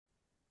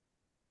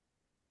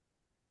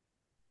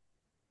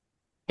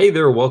Hey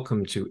there,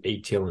 welcome to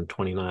ATL and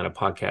 29, a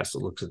podcast that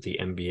looks at the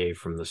NBA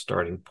from the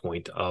starting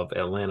point of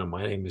Atlanta.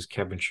 My name is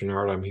Kevin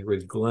Chouinard. I'm here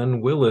with Glen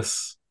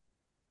Willis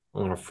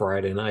on a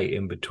Friday night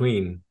in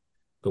between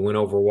the win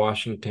over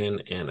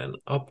Washington and an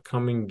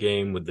upcoming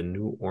game with the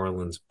New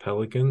Orleans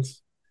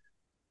Pelicans.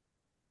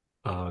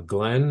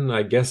 Glen,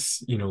 I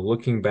guess,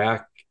 looking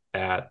back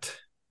at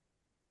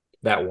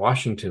that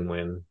Washington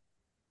win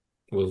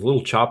was a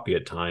little choppy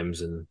at times,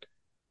 and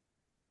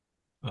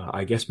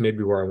I guess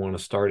maybe where I want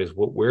to start is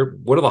what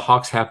do the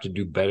Hawks have to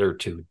do better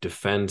to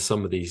defend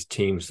some of these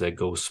teams that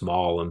go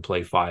small and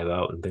play five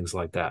out and things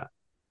like that?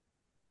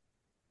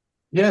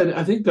 Yeah, and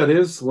I think that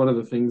is one of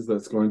the things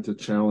that's going to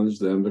challenge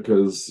them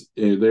because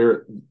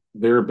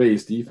their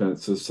base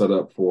defense is set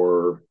up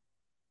for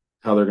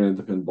how they're going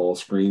to defend ball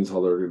screens, how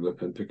they're going to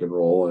defend pick and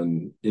roll,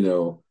 and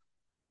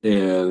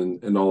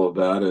and all of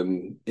that,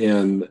 and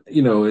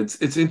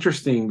it's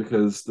interesting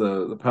because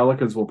the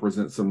Pelicans will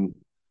present some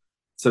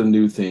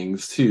new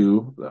things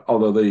too.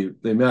 Although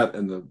they met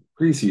in the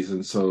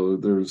preseason, so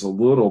there's a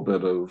little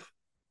bit of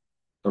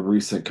a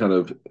recent kind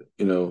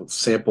of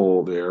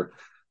sample there.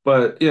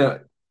 But yeah,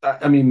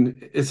 I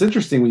mean, it's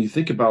interesting when you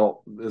think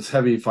about this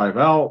heavy five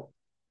out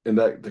and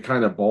that the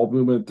kind of ball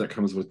movement that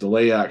comes with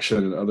delay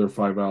action and other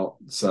five out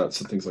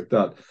sets and things like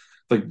that.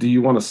 Like, do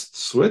you want to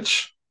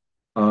switch?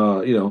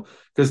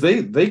 Because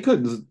they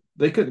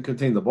couldn't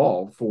contain the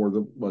ball for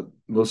the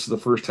most of the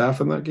first half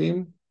in that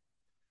game.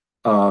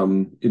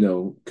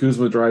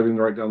 Kuzma driving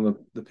right down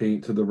the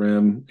paint to the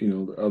rim,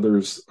 the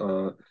others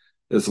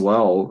as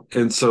well.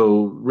 And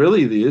so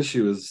really the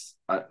issue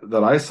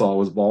that I saw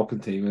was ball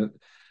containment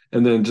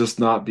and then just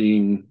not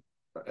being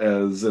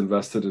as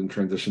invested in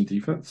transition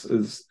defense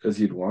as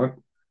you'd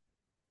want.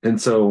 And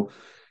so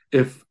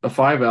if a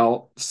five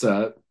out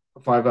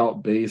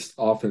based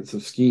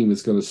offensive scheme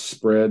is going to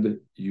spread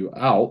you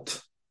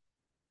out,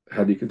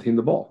 how do you contain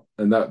the ball?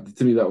 And that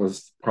to me that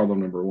was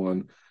problem number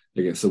one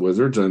against the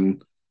Wizards.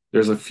 And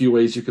there's a few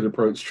ways you could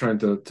approach trying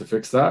to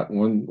fix that.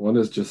 One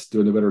is just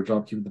doing a better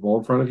job keeping the ball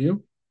in front of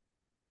you.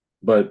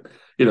 But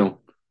you know,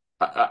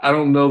 I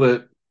don't know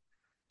that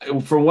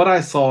from what I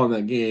saw in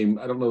that game,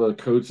 I don't know that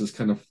the coach is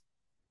kind of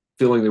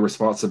feeling the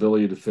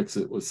responsibility to fix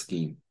it with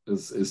scheme.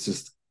 Is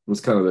just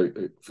was kind of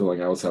the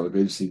feeling I was having.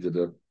 They just needed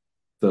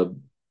to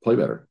play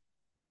better.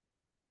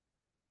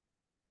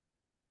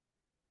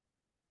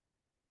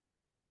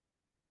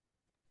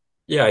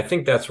 Yeah, I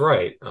think that's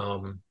right.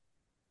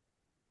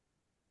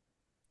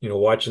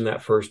 Watching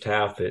that first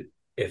half,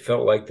 it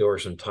felt like there were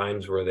some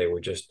times where they were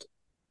just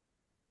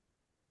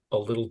a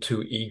little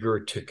too eager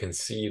to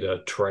concede a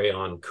Trae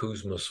on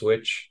Kuzma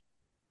switch.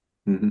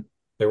 Mm-hmm.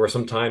 There were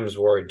some times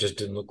where it just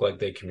didn't look like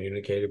they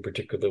communicated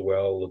particularly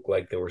well. It looked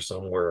like there were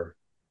some where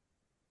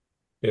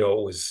it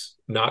was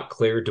not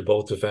clear to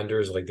both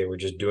defenders, like they were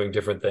just doing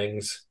different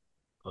things.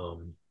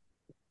 Um,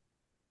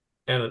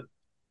 and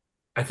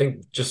I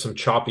think just some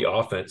choppy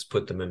offense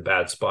put them in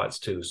bad spots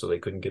too, so they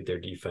couldn't get their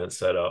defense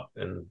set up,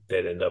 and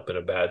they'd end up in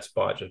a bad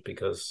spot just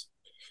because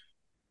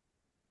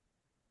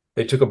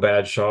they took a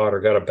bad shot or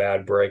got a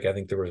bad break. I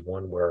think there was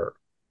one where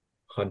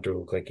Hunter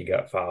looked like he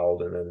got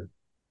fouled, and then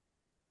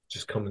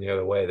just coming the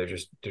other way, they're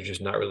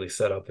just not really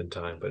set up in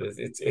time. But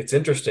it's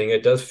interesting.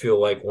 It does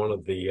feel like one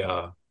of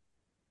the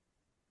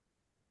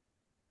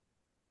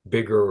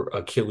bigger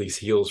Achilles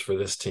heels for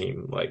this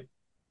team. Like,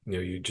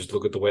 you just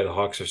look at the way the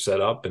Hawks are set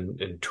up, and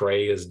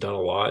Trae has done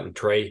a lot, and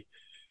Trae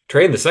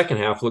in the second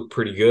half looked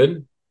pretty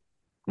good.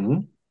 Mm-hmm.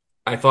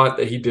 I thought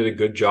that he did a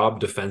good job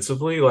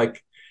defensively.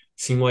 Like,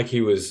 seemed like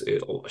he was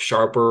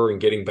sharper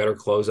and getting better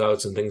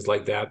closeouts and things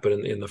like that. But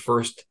in the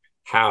first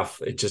half,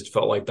 it just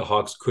felt like the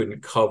Hawks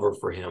couldn't cover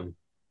for him,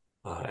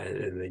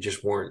 and they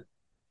just weren't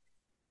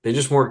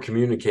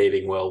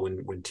communicating well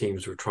when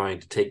teams were trying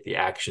to take the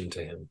action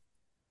to him.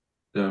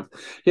 Yeah,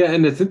 yeah,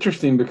 and it's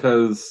interesting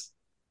because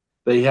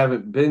they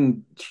haven't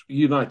been.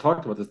 You and I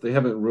talked about this. They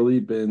haven't really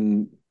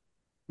been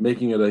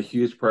making it a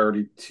huge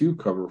priority to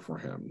cover for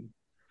him.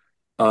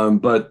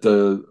 But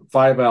the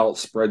five out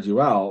spread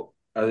you out.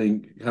 I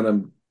think kind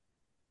of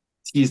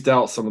teased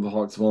out some of the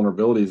Hawks'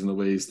 vulnerabilities in the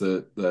ways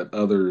that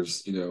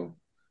others,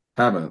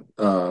 haven't.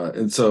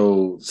 And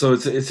so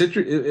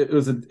it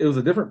was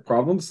a different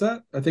problem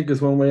set. I think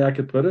is one way I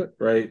could put it.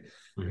 Right,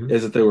 Mm-hmm.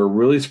 is that they were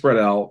really spread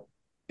out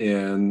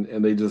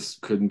and they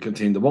just couldn't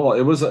contain the ball.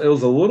 It was a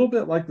little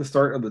bit like the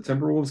start of the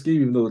Timberwolves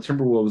game, even though the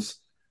Timberwolves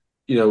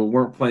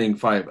weren't playing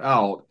five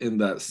out in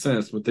that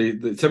sense, but the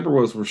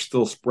Timberwolves were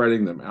still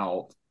spreading them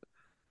out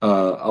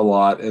a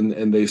lot,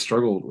 and they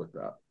struggled with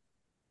that.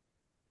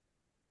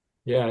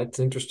 Yeah, it's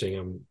interesting.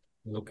 I'm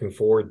looking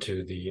forward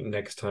to the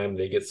next time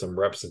they get some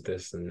reps at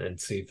this and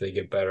see if they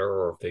get better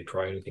or if they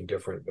try anything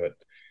different. But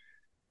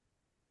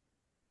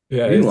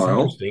yeah, it's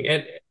Meanwhile, interesting.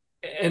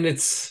 And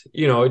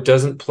it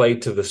doesn't play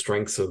to the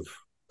strengths of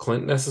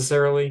Clint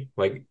necessarily.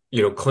 Like,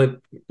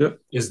 Clint yep,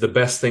 is the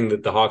best thing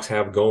that the Hawks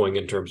have going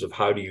in terms of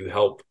how do you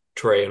help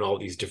Trae in all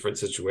these different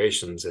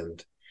situations.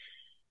 And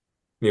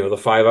the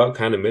five out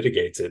kind of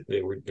mitigates it.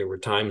 There were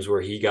times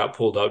where he got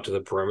pulled out to the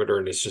perimeter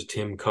and it's just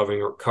him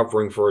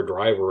covering for a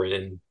driver,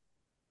 and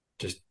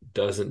just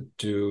doesn't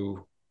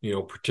do,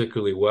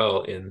 particularly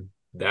well in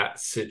that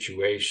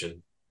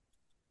situation.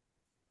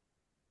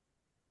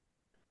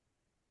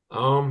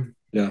 Um,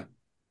 Yeah.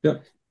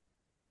 Yep.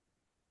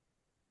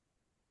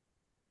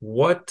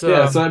 what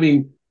Yeah. So I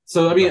mean,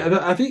 Go.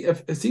 I think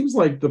it seems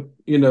like the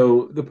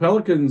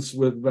Pelicans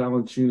with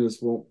Valanciunas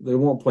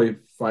won't play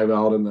five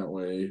out in that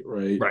way,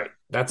 right? Right.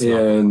 That's not the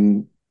one.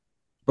 And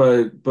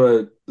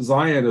but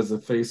Zion is a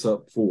face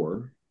up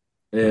four,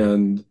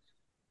 Mhm.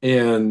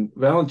 and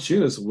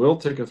Valanciunas will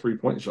take a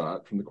 3-point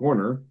shot from the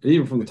corner,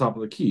 even from the top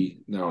of the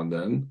key now and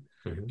then,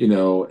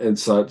 Mhm. and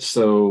such.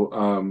 So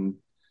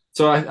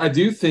I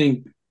do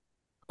think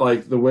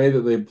like the way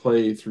that they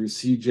play through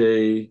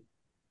CJ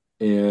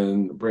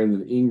and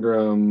Brandon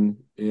Ingram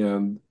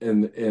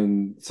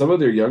and some of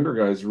their younger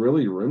guys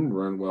really rim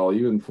run well,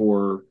 even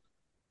for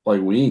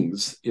like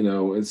wings.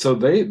 And so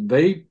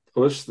they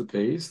push the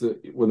pace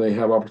that when they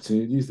have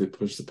opportunities, they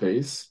push the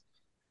pace.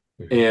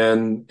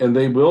 Mhm. And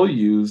they will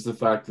use the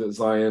fact that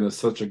Zion is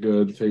such a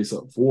good face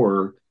up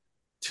four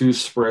to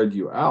spread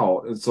you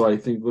out. And so I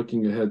think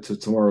looking ahead to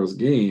tomorrow's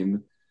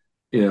game,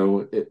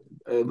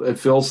 it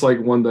feels like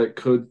one that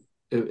could,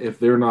 if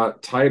they're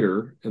not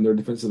tighter in their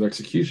defensive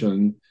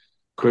execution,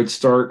 could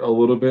start a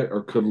little bit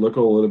or could look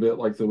a little bit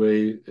like the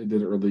way it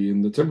did early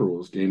in the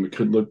Timberwolves game. It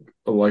could look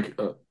like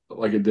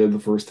it did the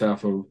first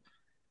half of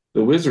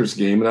the Wizards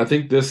game. And I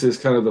think this is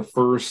kind of the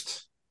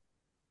first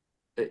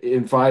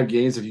in 5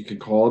 games, if you could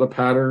call it a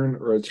pattern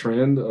or a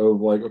trend of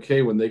like,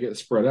 okay, when they get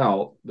spread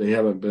out, they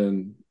haven't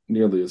been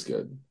nearly as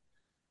good.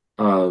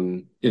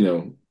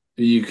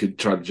 You could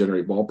try to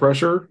generate ball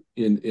pressure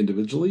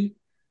individually.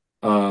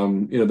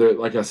 There,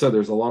 like I said,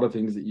 there's a lot of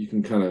things that you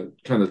can kind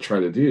of try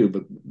to do,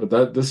 but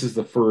that this is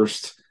the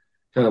first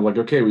kind of like,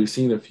 okay, we've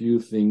seen a few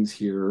things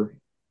here,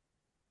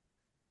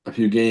 a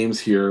few games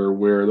here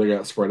where they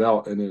got spread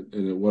out and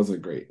it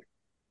wasn't great.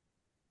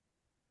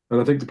 And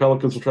I think the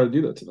Pelicans will try to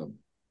do that to them.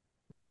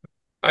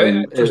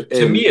 And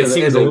To me, it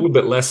seems and a little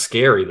then bit less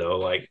scary though.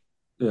 Like,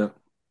 yeah,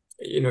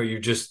 you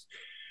just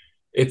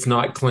it's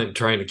not Clint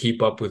trying to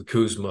keep up with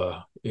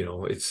Kuzma.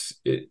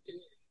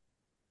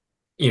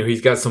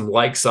 He's got some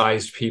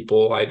like-sized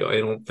people. I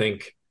don't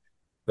think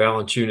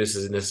Valanciunas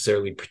is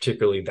necessarily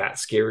particularly that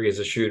scary as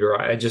a shooter.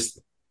 I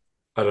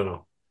don't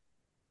know.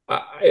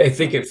 I yeah,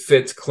 think it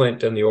fits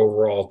Clint and the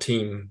overall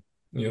team,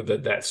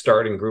 that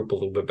starting group a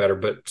little bit better.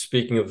 But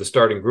speaking of the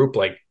starting group,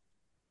 like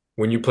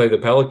when you play the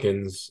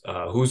Pelicans,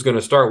 who's going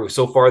to start?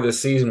 So far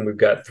this season, we've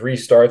got 3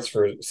 starts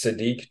for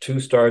Sadiq, 2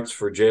 starts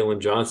for Jalen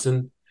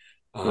Johnson.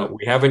 yeah.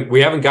 We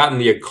haven't gotten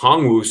the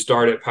Okongwu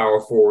start at power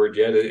forward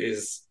yet.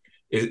 Is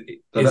is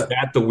That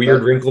that the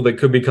weird that wrinkle that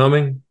could be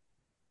coming?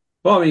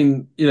 well, I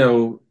mean,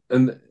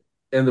 and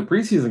in the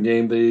preseason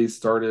game they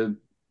started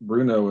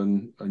Bruno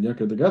and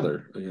Onyeka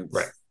together Right.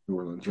 against New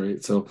Orleans,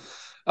 right? So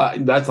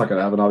that's not going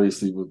to happen,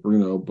 obviously, with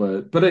Bruno.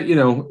 But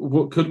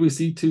could we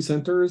see two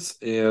centers?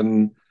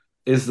 And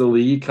is the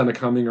league kind of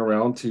coming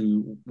around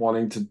to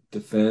wanting to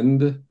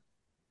defend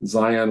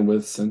Zion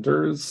with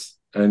centers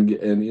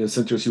and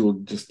centers who will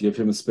just give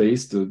him a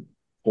space to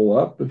pull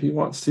up if he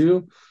wants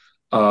to?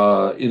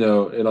 So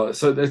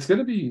it's going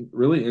to be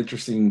really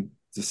interesting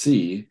to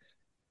see.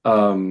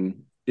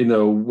 When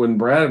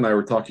Brad and I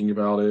were talking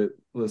about it, it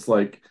was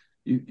like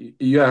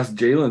you asked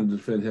Jalen to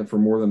defend him for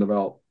more than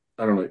about,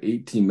 I don't know,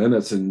 18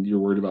 minutes, and you're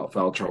worried about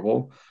foul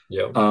trouble.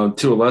 Yeah.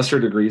 To a lesser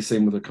degree,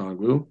 same with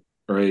Okongwu,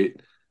 right?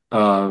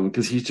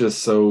 Because he's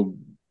just so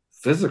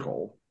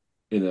physical,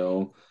 you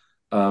know.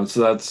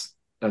 So that's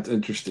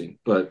interesting.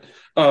 But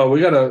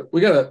we got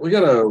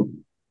a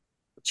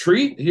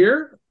treat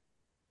here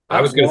I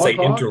at was going to say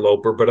Blog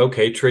interloper, but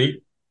okay,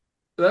 treat.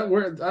 that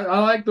word I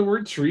like the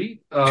word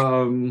treat.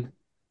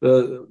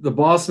 The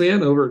boss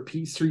man over at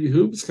Peachtree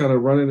Hoops kind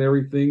of running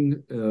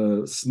everything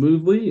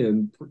smoothly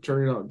and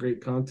turning out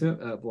great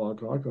content at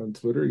Blogtalk on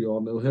Twitter. You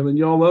all know him and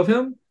you all love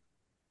him.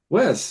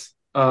 Wes,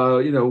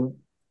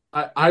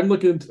 I'm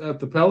looking at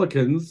the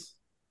Pelicans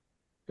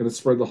going to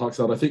spread the Hawks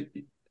out. I think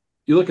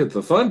you look at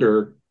the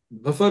Thunder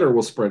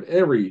will spread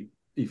every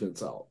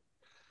defense out.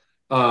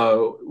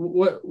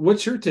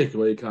 What's your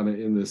takeaway kind of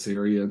in this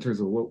area in terms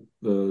of what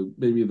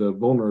maybe the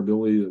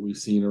vulnerability that we've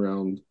seen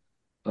around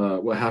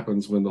what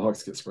happens when the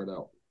Hawks get spread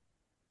out?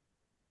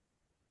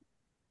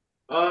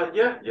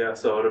 Yeah, yeah.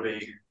 So it'll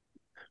be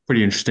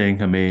pretty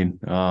interesting. I mean,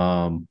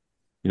 I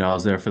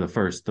was there for the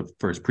first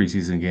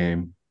preseason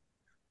game.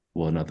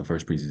 Well, not the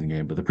first preseason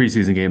game, but the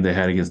preseason game they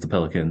had against the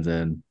Pelicans.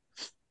 And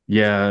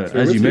yeah, There with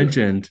you.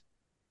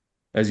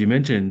 as you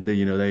mentioned,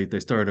 they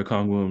started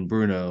Okongwu and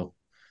Bruno,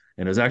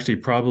 and it was actually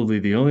probably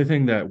the only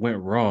thing that went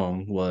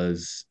wrong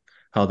was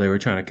how they were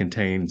trying to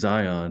contain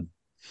Zion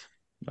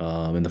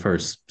in the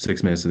first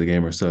 6 minutes of the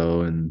game or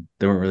so, and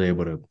they weren't really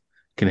able to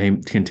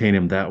contain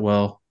him that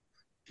well.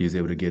 He was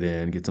able to get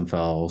in, get some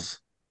fouls.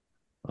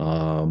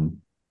 Um,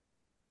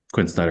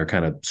 Quinn Snyder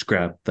kind of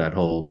scrapped that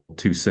whole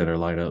two center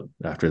lineup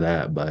after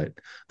that, but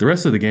the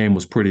rest of the game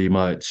was pretty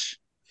much,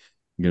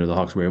 the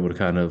Hawks were able to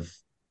kind of,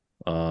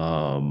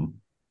 um,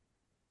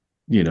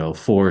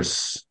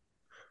 force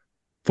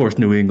force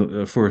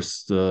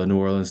New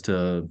Orleans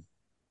to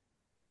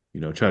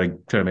try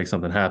to make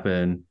something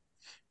happen,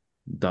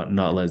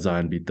 not let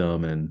Zion beat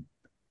them, and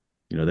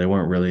they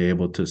weren't really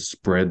able to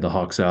spread the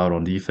Hawks out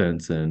on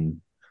defense,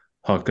 and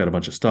Hawks got a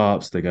bunch of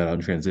stops. They got out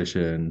in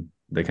transition.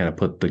 They kind of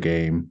put the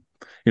game,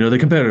 the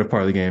competitive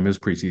part of the game is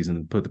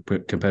preseason, put the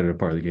competitive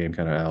part of the game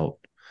kind of out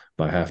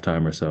by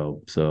halftime or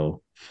so.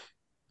 So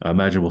I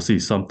imagine we'll see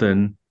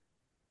something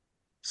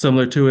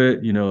similar to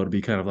it. It'll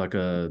be kind of like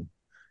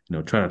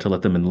try not to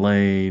let them in the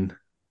lane.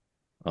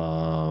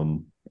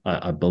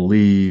 I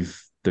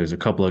believe there's a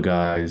couple of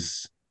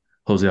guys,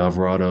 Jose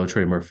Alvarado,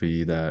 Trey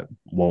Murphy, that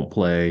won't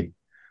play.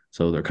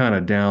 So they're kind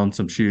of down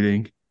some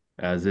shooting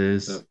as Yeah,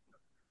 is.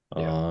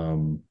 Yeah.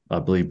 I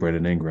believe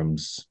Brandon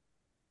Ingram's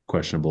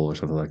questionable or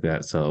something like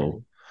that. So,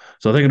 Mhm.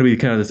 so I think it'll be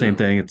kind of the same yeah,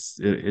 thing.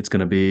 It's going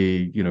to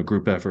be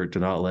group effort to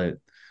not let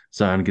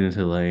Zion get into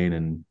the lane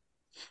and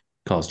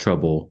cause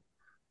trouble.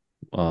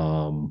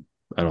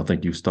 I don't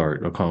think you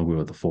start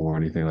Okongwu at the four or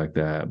anything like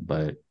that,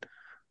 but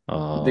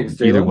you think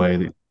it's either Jalen?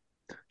 way,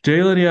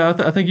 Jalen, yeah,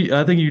 I think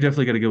you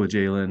definitely got to go with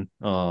Jalen.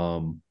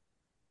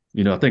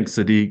 I think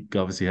Sadiq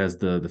obviously has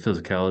the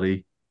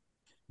physicality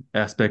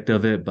aspect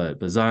of it,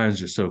 but Zion's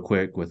just so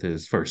quick with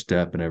his first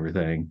step and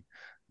everything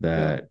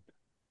Yeah, that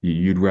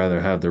you'd rather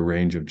have the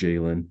range of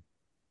Jalen.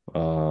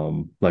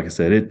 Like I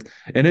said,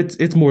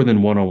 it's more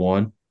than one on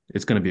one.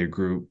 It's going to be a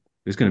group.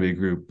 It's going to be a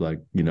group like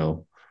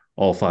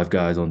all five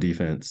guys on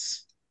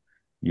defense.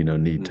 Need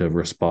mm, to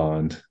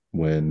respond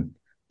when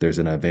there's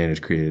an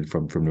advantage created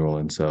from New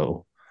Orleans.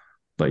 So,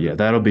 but yeah, yeah,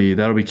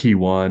 that'll be key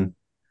one.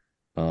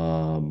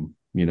 I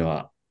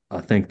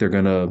think they're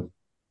gonna,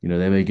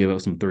 they may give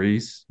up some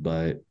threes,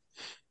 but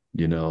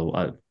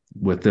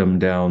with them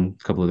down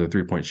a couple of their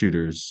 3-point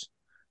shooters,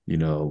 you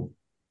know,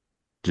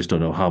 just don't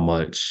know how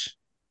much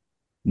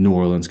New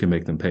Orleans can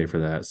make them pay for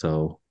that.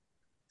 So,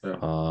 yeah,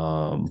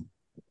 um,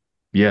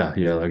 yeah,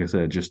 like I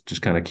said,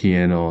 just kind of key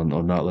in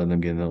on not letting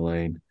them get in the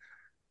lane.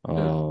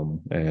 yeah,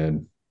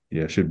 And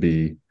yeah, should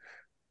be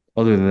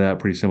other than that,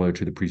 pretty similar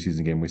to the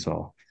preseason game we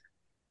saw.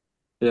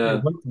 Yeah,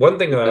 yeah, one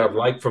thing that I've exactly.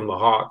 liked from the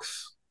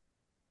Hawks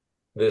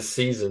this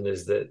season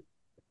is that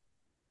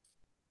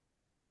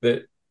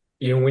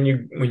when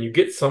you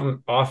get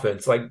some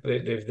offense, like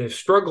they've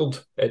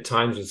struggled at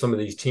times with some of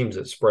these teams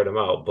that spread them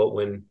out, but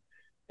when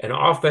an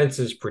offense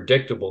is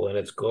predictable and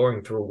it's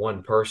going through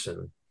one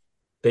person,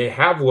 they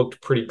have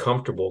looked pretty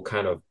comfortable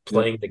kind of Yep,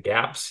 playing the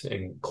gaps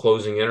and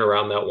closing in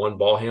around that one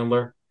ball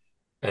handler.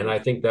 And yep, I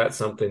think that's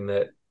something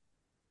that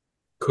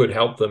could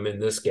help them in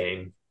this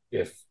game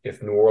if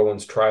New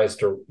Orleans tries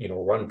to,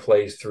 run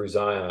plays through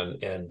Zion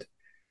and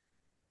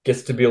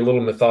gets to be a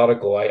little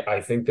methodical.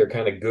 I think they're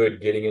kind of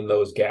good getting in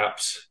those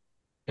gaps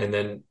and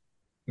then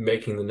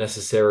making the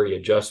necessary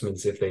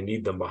adjustments if they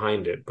need them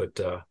behind it. But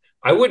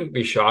I wouldn't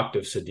be shocked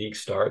if Sadiq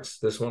starts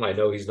this one. I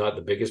know he's not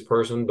the biggest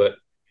person, but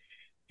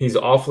he's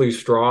awfully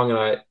strong.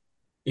 And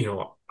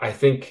I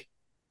think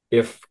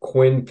if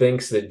Quinn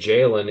thinks that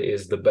Jalen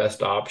is the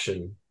best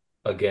option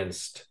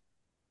against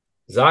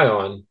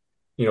Zion,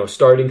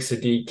 starting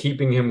Sadiq,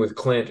 keeping him with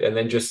Clint, and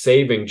then just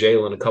saving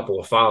Jalen a couple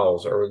of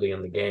fouls early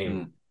in the game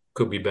mm.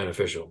 could be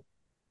beneficial.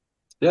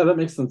 Yeah, that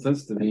makes some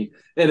sense to me.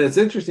 And it's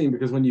interesting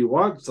because when you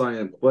watch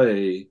Zion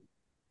play,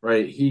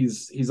 right,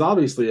 he's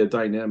obviously a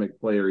dynamic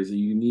player. He's a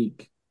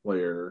unique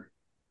player.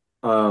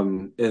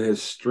 And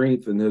his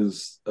strength and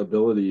his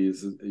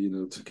abilities,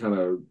 to kind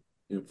of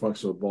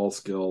function with ball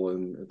skill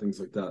and things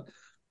like that.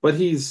 But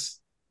he's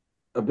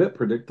a bit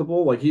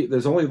predictable. Like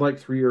there's only like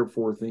 3 or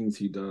 4 things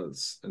he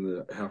does in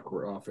the half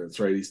court offense,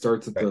 right? He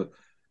starts at Right. the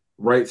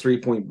right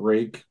 3-point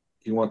break.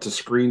 He wants a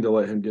screen to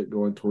let him get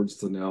going towards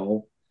the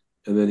nail,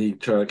 and then he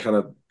try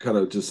to kind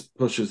of just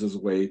pushes his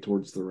way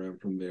towards the rim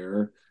from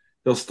there.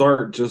 He'll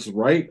start just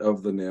right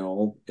of the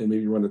nail and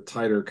maybe run a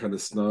tighter kind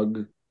of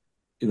snug,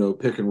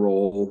 pick and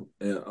roll,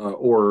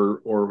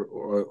 or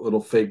a little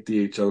fake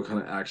DHO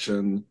kind of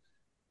action.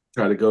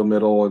 Try to go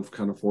middle and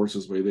kind of force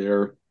his way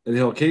there, and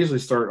he'll occasionally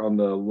start on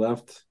the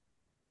left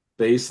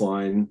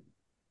baseline,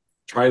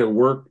 try to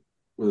work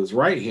with his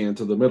right hand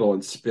to the middle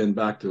and spin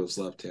back to his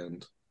left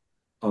hand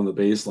on the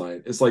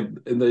baseline. It's like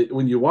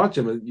when you watch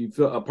him, you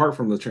feel apart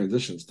from the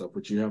transition stuff,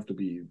 which you have to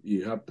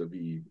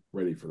be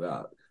ready for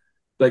that.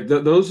 Like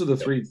those are the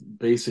Yep. three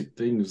basic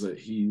things that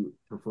he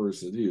prefers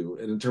to do.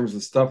 And in terms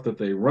of stuff that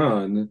they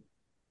run,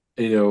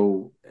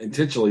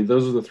 intentionally,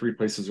 those are the three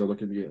places they're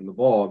looking to get in the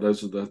ball.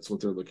 That's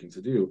what they're looking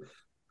to do.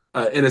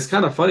 And it's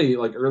kind of funny,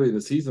 like early in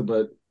the season,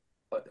 but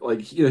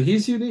like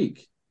he's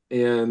unique,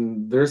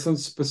 and there's some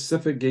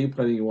specific game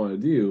planning you want to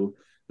do.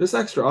 This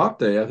extra off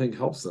day, I think,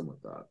 helps them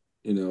with that.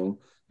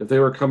 If they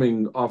were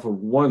coming off of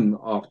one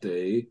off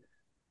day,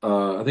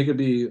 I think it'd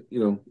be a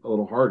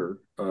little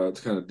harder to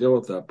kind of deal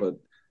with that. But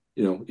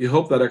you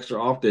hope that extra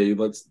off day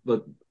let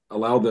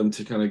allow them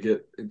to kind of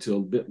get into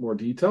a bit more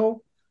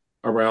detail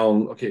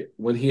around, okay,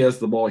 when he has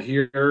the ball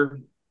here,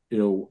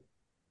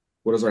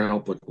 what does our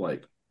help look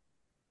like?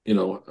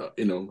 How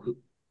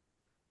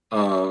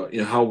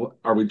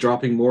are we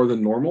dropping more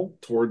than normal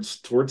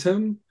towards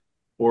him,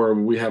 or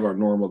we have our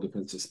normal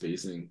defensive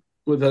spacing?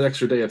 with that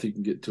extra day, if you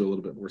can get to a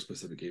little bit more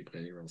specific game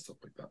planning around stuff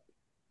like that.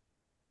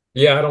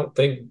 Yeah, I don't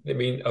think, I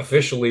mean,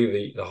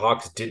 officially the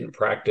Hawks didn't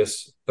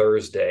practice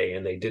Thursday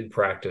and they did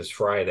practice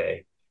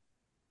Friday,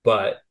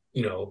 but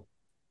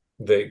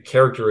the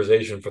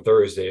characterization for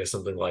Thursday is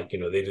something like, they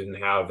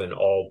didn't have an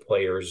all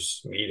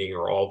players meeting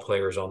or all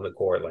players on the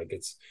court. Like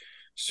it's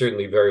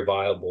certainly very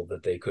viable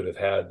that they could have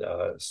had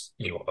a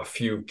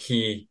few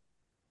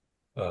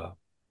uh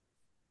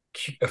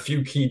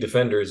key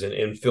defenders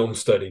in film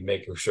study,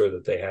 making sure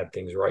that they had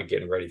things right,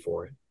 getting ready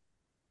for it.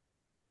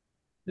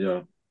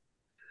 Yeah.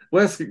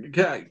 Wes,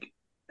 can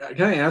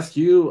I ask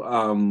you?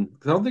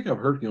 Because I don't think I've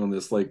heard you on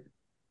this. Like,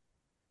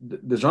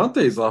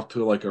 Dejounte's off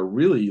to like a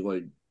really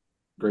like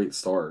great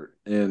start,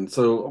 and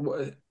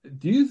so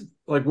do you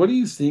like what are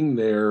you seeing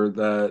there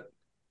that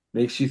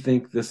makes you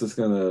think this is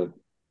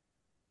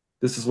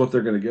what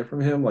they're gonna get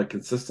from him like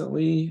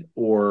consistently,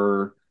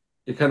 or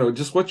it kind of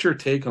just what's your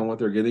take on what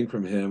they're getting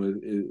from him?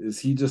 Is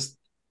he just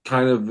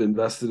kind of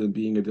invested in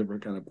being a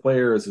different kind of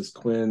player? Is his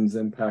Quinn's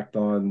impact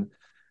on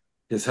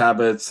his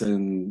habits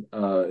and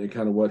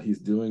kind of what he's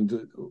doing?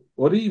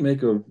 What do you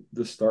make of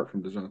this start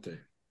from DeJounte?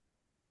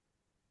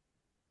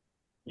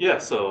 Yeah,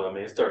 so I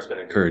mean, it starts been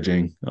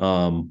encouraging.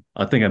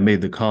 I think I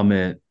made the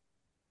comment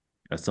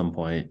at some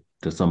point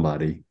to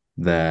somebody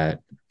that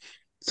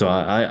so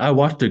I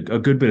watched a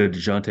good bit of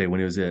DeJounte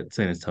when he was at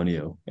San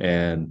Antonio,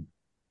 and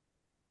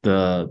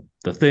the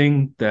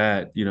thing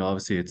that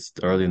obviously it's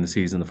early in the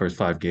season, the first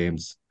 5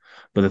 games,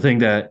 but the thing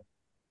that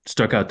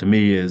stuck out to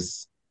me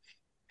is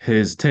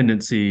his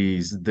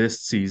tendencies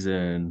this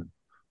season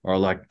are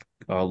like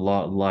a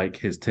lot like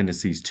his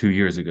tendencies 2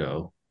 years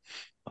ago.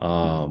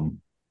 Um,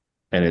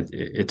 and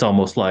it's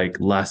almost like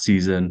last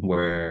season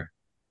where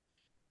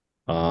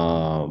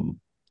um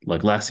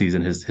like last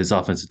season his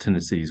offensive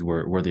tendencies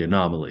were the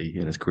anomaly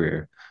in his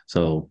career.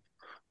 So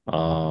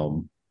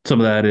some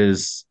of that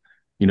is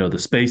the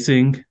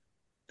spacing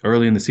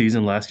early in the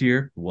season last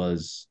year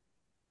was,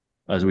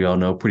 as we all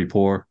know, pretty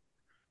poor.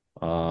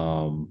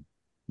 Um,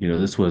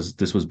 this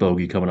was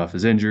Bogey coming off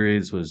his injury.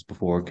 This was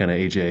before kind of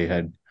AJ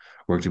had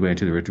worked his way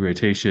into the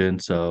rotation.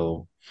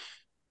 So,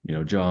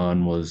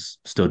 John was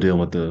still dealing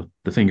with the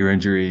finger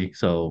injury.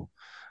 So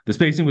the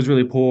spacing was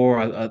really poor.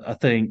 I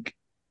think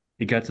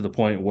it got to the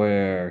point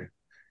where,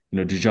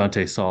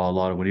 DeJounte saw a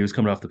lot of when he was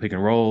coming off the pick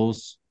and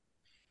rolls,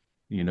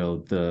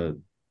 the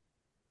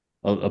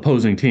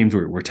opposing teams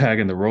were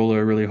tagging the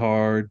roller really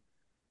hard.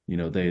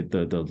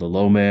 The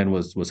low man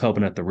was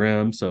helping at the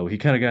rim. So he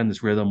kind of got in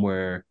this rhythm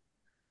where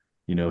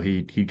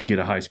he'd get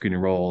a high screen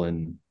and roll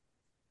and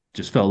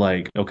just felt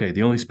like, okay,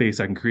 the only space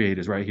I can create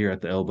is right here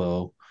at the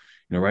elbow,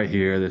 right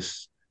here,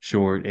 this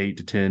short 8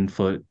 to 10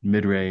 foot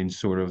mid range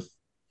sort of,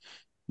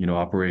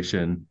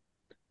 operation.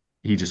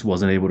 He just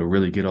wasn't able to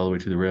really get all the way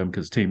to the rim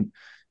because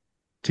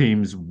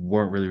teams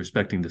weren't really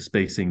respecting the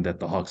spacing that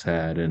the Hawks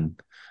had, and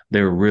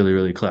they were really,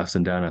 really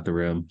collapsing down at the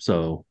rim.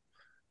 So,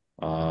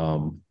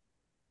 um,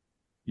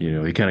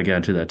 he kind of got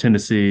into that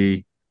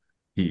tendency.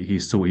 He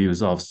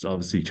was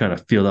obviously trying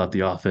to feel out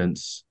the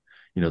offense.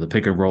 The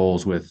pick and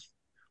rolls with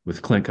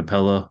Clint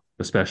Capella,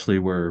 especially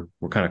were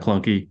kind of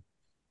clunky.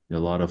 A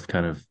lot of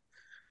kind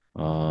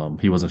of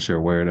he wasn't sure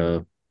where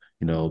to,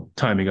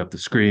 timing up the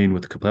screen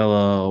with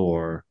Capella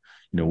or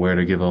where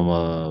to give him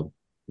a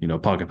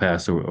pocket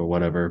pass or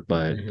whatever.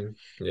 But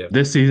Yeah.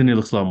 this season he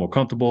looks a lot more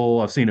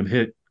comfortable. I've seen him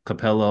hit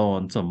Capella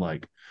on some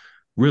like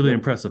really Yep.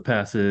 impressive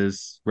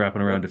passes,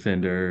 wrapping around Yep.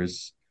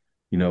 defenders.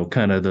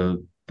 Kind of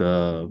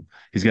the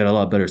he's got a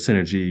lot better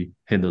synergy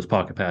hitting those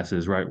pocket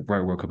passes right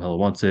where Capella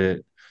wants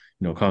it.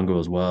 Congo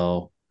as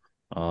well.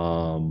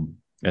 And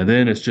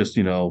then it's just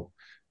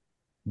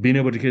being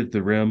able to get to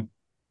the rim.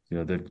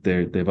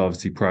 They've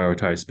obviously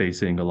prioritized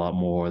spacing a lot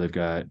more. They've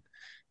got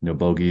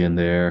Bogey in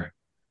there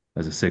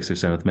as a sixth or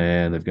seventh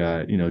man. They've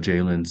got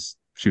Jalen's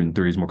shooting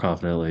threes more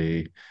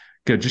confidently.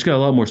 Just got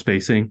a lot more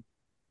spacing,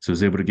 so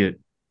he's able to get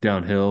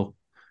downhill.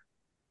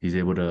 He's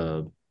able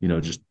to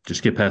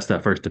just get past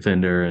that first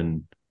defender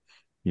and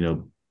you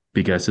know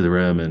beat guys to the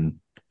rim and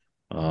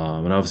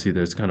obviously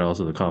there's kind of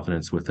also the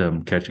confidence with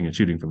him catching and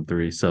shooting from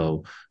three.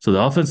 So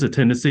the offensive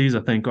tendencies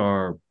I think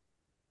are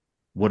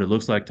what it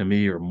looks like to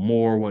me are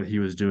more what he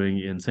was doing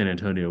in San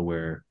Antonio,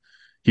 where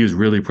he was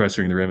really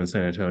pressuring the rim in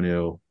San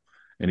Antonio,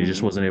 and he just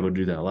Mhm. wasn't able to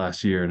do that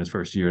last year in his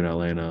first year in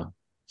Atlanta.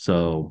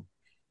 So,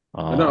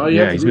 I know all you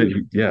have yeah, to he's do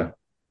been, yeah,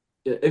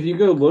 if you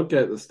go look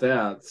at the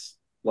stats,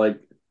 like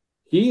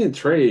he and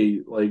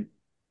Trae, like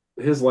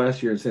his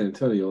last year in San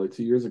Antonio, like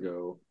 2 years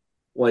ago,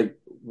 like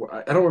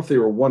I don't know if they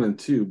were 1 and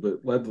 2,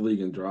 but led the league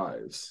in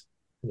drives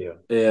Yeah.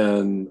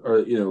 and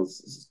or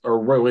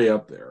are way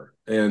up there.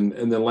 And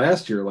then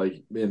last year,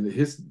 like man,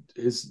 his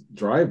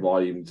drive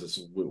volume just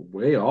went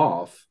way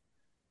off,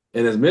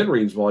 and his mid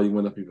range volume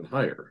went up even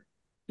higher.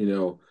 You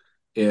know,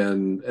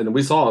 and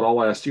we saw it all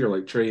last year,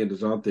 like Trae and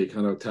Dejounte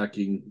kind of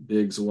attacking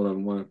bigs one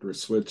on one after a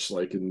switch,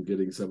 like and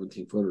getting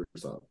 17 footers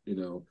up.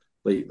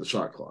 Late in the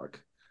shot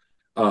clock.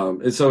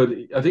 And so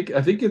I think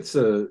it's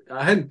a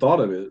I hadn't thought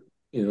of it.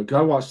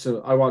 'Cause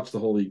I watched the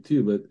whole league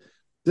too, but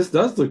this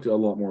does look a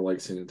lot more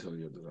like San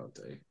Antonio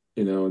Dejounte.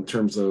 in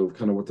terms of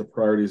kind of what the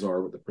priorities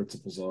are, what the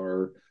principles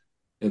are,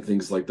 and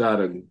things like that.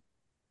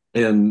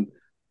 And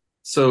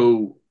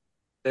so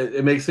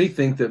it makes me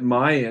think that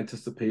my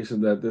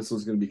anticipation that this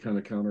was going to be kind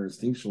of counter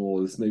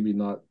instinctual is maybe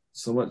not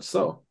so much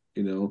so.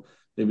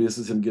 Maybe this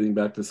is him getting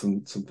back to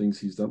some things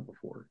he's done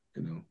before.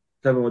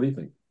 Kevin, what do you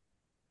think?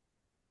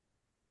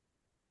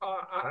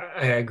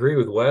 I agree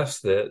with Wes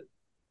that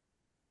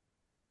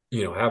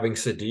having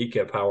Sadiq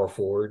at power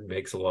forward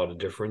makes a lot of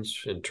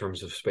difference in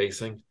terms of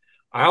spacing.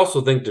 I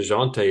also think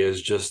DeJounte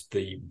is just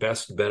the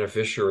best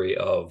beneficiary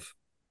of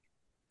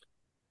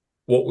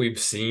what we've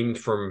seen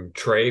from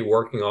Trae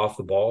working off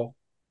the ball.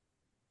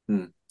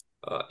 Hmm.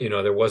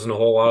 There wasn't a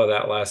whole lot of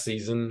that last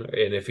season,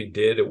 and if he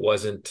did, it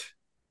wasn't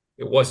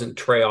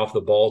Trae off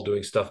the ball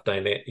doing stuff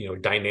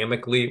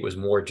dynamically. It was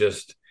more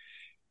just,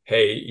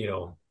 hey,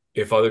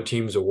 if other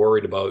teams are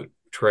worried about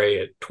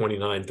Trae at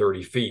 29,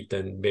 30 feet,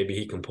 then maybe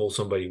he can pull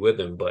somebody with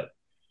him. But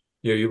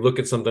you look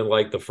at something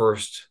like the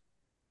first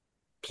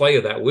play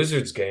of that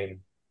Wizards game,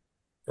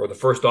 or the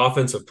first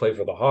offensive play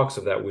for the Hawks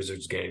of that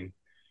Wizards game.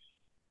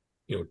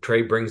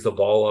 Trae brings the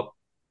ball up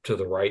to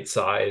the right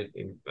side,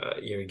 and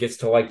he gets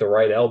to like the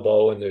right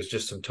elbow, and there's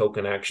just some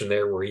token action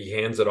there where he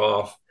hands it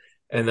off,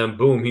 and then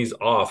boom, he's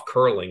off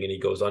curling, and he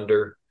goes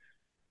under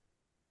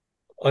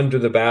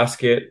the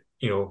basket,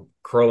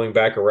 curling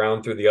back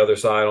around through the other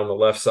side on the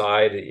left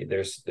side.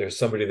 There's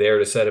somebody there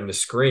to set him a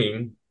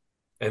screen,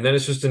 and then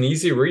it's just an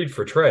easy read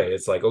for Trae.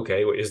 It's like,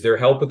 okay, is there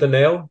help with the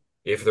nail?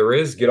 If there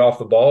is, get off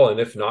the ball, and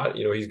if not,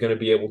 he's going to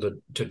be able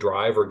to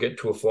drive or get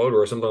to a floater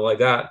or something like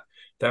that.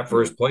 That Yeah.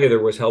 first play, there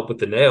was help with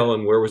the nail,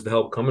 and where was the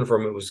help coming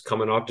from? It was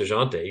coming off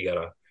DeJounte. He got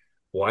a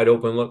wide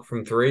open look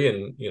from three,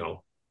 and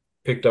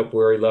picked up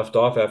where he left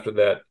off after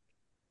that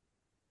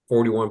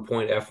 41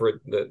 point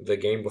effort the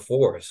game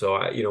before. So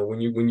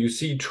when you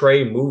see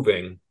Trae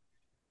moving,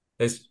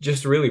 it's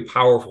just a really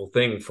powerful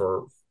thing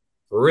for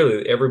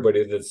really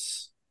everybody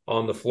that's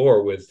on the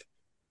floor with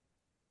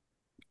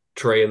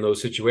Trae in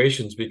those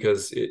situations,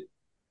 because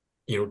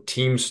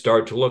teams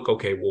start to look,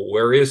 okay, well,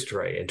 where is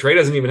Trae? And Trae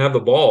doesn't even have the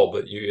ball,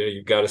 but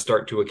you've got to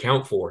start to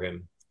account for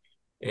him,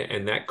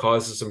 and that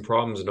causes some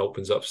problems and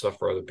opens up stuff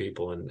for other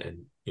people.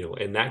 And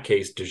in that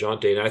case,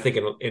 DeJounte, and I think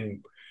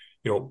in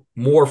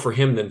more for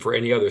him than for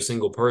any other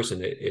single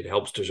person, it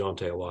helps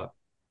DeJounte a lot.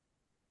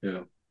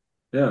 Yeah.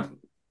 Yeah.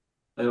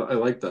 I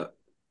like that.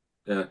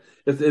 Yeah.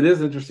 It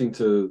is interesting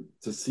to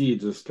see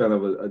just kind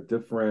of a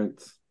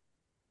different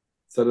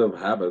set of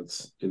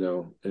habits.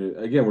 And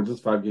again, we're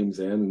just 5 games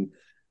in,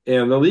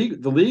 and the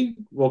league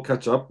will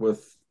catch up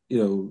with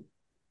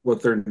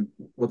what they're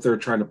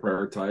trying to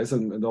prioritize,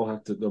 and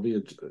there'll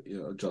be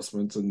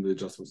adjustments, and the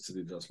adjustments to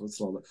the adjustments,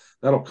 and all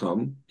that'll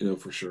come,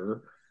 for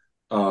sure.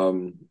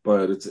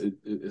 But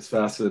it's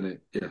fascinating,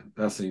 yeah,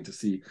 fascinating to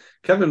see.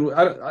 Kevin,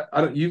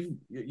 I don't,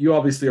 you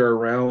obviously are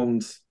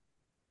around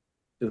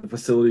the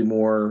facility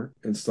more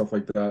and stuff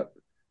like that.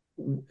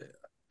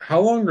 How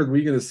long are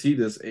we going to see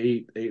this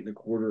eight and a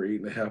quarter,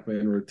 8.5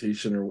 man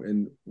rotation,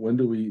 and when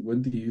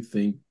do you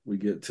think we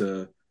get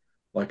to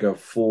like a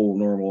full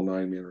normal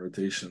 9 man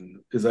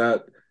rotation? Is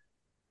that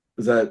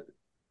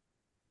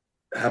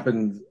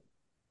happened?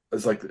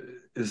 Is like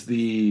is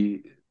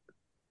the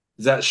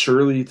is that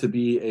surely to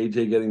be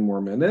AJ getting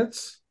more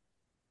minutes,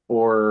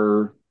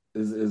 or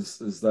is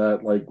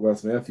that like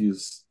Wes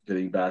Matthews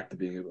getting back to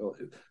being able?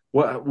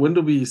 When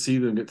do we see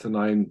them get to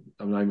 9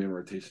 man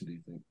rotation? Do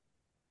you think?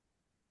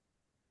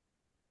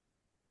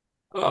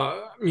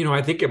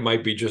 I think it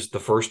might be just the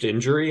first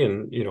injury,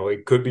 and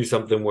it could be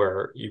something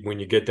where when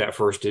you get that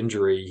first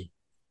injury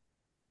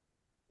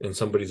and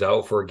somebody's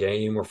out for a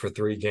game or for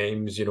 3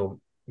 games,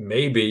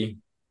 maybe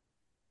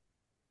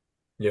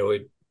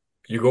it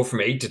you go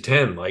from 8 to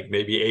 10, like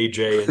maybe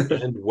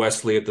AJ and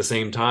Wesley at the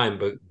same time,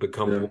 but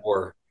become Yeah,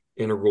 more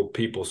integral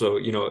people. So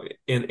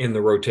in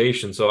the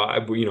rotation. So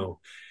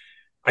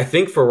I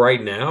think for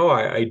right now,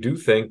 I do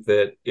think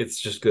that it's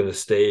just going to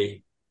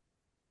stay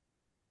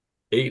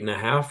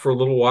 8.5 for a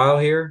little while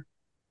here.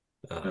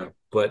 yeah,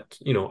 But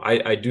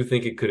I do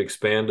think it could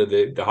expand.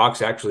 The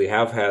Hawks actually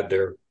have had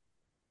their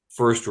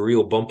first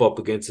real bump up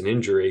against an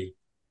injury,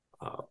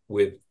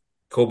 with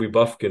Kobe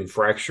Buffkin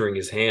fracturing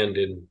his hand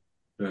in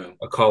yeah,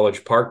 a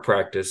college park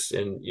practice,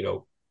 and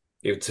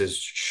it's his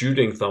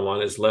shooting thumb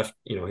on his left.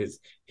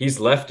 He's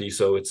lefty,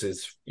 so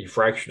he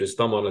fractured his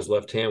thumb on his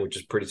left hand, which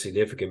is pretty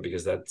significant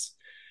because that's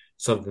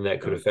something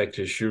that could yeah, affect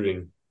his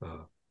shooting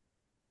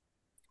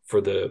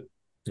for the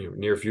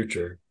near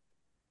future.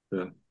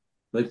 yeah.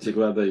 Like,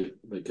 glad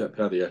they kept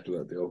Patty after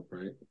that deal,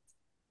 right?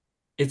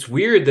 It's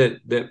weird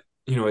that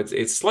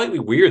it's slightly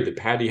weird that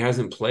Patty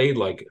hasn't played.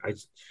 Like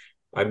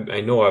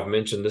I know I've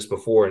mentioned this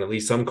before in at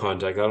least some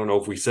context. I don't know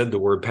if we said the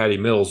word Patty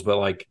Mills, but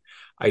like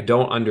I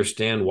don't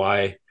understand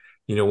why,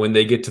 when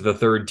they get to the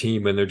third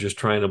team and they're just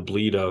trying to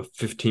bleed a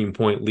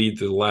 15-point lead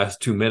through the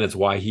last 2 minutes,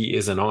 why he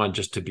isn't on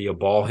just to be a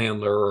ball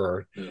handler,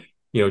 or,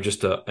 Yeah,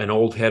 just an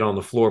old head on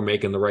the floor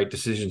making the right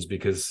decisions,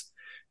 because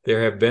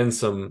there have been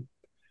some,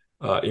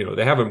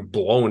 they haven't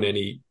blown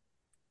any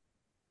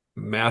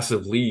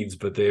massive leads,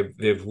 but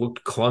they've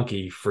looked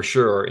clunky for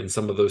sure in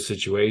some of those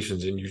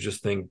situations. And you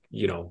just think,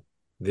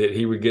 that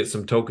he would get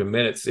some token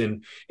minutes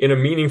in a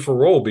meaningful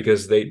role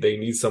because they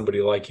need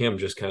somebody like him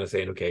just kind of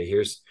saying, okay,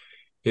 here's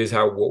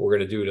how what we're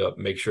going to do to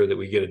make sure that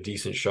we get a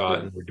decent shot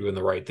Yeah. and we're doing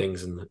the right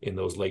things in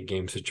those late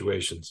game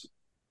situations.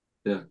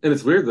 Yeah. And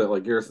it's weird that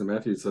like Garrison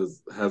Matthews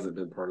hasn't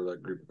been part of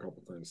that group a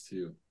couple times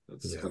too.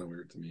 That's Yeah. kind of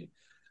weird to me.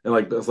 And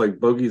like it's like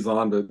Bogey's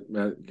on, but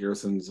Matt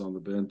Garrison's on the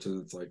bench, and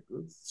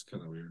it's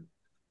kind of weird.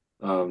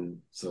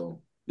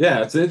 So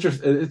yeah, it's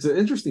an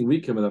interesting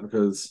week coming up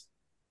because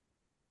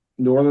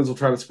New Orleans will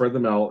try to spread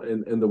them out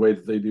in the way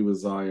that they do with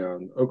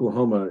Zion.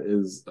 Oklahoma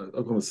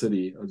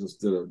City. I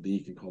just did a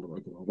deke and called them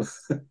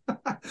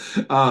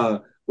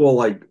Oklahoma. Will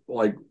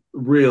like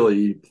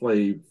really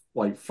play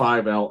like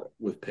five out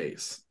with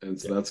pace, and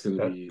so Yeah. that's going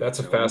to That be a that's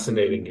a challenge. And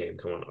fascinating then game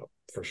coming up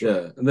for sure.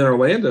 yeah, and then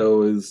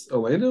Orlando's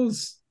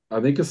I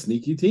think a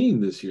sneaky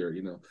team this year.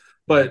 Mhm.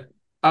 But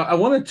I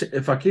want to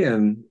if I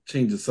can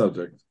change the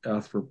subject,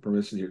 ask for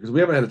permission here because we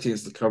haven't had a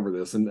chance to cover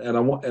this, and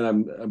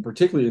I'm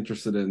particularly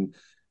interested in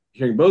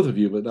hearing both of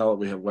you. But now that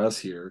we have Wes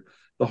here,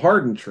 the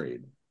Harden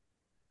trade,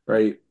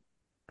 right?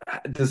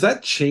 Does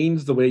that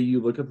change the way you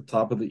look at the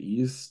top of the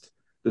East?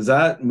 Does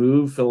that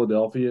move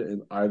Philadelphia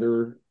in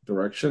either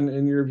direction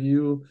in your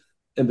view?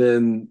 And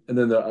then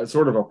the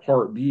sort of a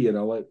part B, and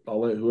I'll let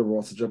whoever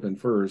wants to jump in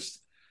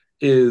first.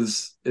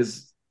 Is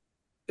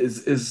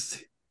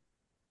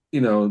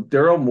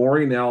Daryl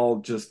Morey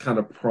now just kind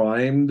of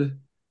primed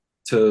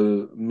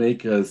to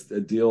make a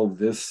deal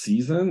this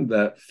season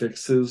that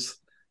fixes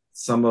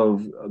some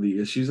of the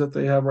issues that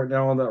they have right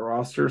now on that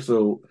roster.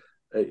 So,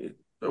 uh,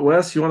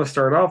 Wes, you want to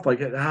start off?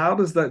 Like, how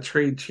does that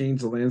trade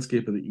change the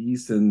landscape of the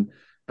East, and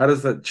how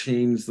does that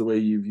change the way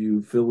you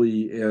view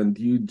Philly? And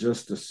do you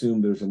just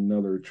assume there's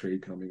another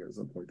trade coming at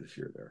some point this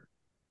year there?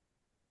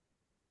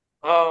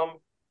 Um,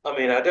 I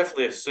mean, I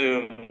definitely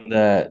assume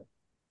that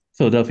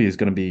Philadelphia is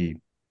going to be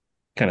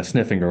kind of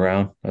sniffing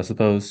around, I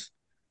suppose,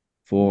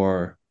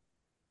 for,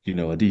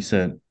 a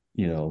decent,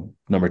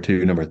 number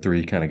two, number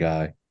three kind of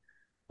guy.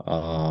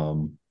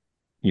 Um,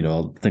 I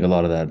think a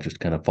lot of that just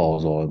kind of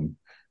falls on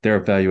their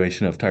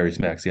evaluation of Tyrese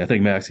Maxey. I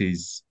think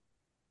he's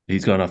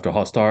gone off to a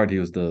hot start. He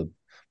was the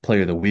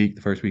player of the week,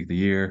 the first week of the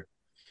year.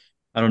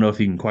 I don't know if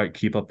he can quite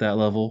keep up that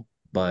level,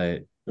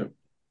 but Yeah.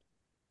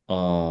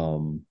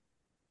 um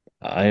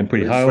I am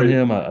pretty They high just on waited.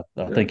 him. I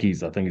Yeah. think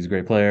he's a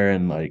great player,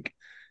 and like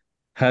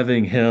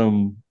having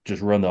him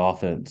just run the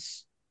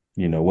offense,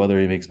 whether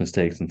he makes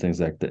mistakes and things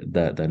like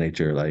that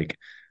nature, like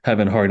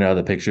having Harden out of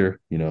the picture,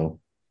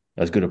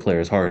 as good a player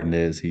as Harden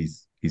is,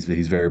 he's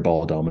very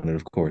ball dominant,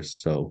 of course.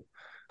 So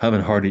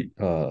having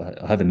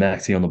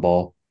Maxey on the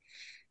ball,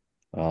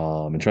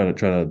 and trying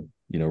to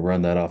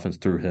run that offense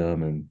through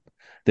him, and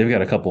they've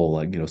got a couple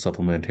like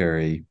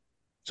supplementary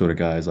sort of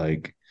guys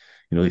like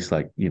at least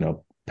like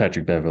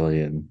Patrick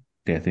Beverly and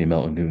Anthony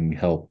Melton who can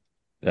help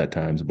at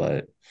times,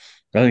 but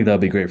I think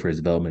that'd be great for his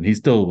development. He's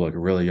still like a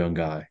really young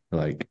guy.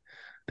 Like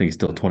I think he's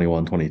still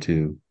 21,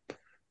 22.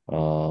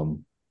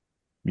 Um,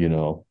 you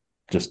know,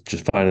 just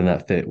finding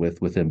that fit with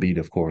Embiid,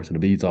 of course.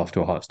 And Embiid's off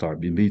to a hot start.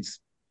 Embiid's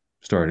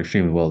started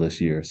extremely well this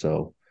year.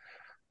 So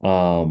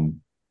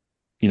um,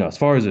 as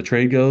far as the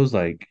trade goes,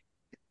 like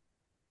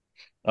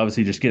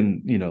obviously just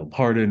getting,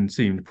 Harden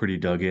seemed pretty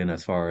dug in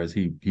as far as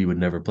he would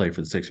never play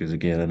for the Sixers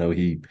again. I know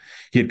he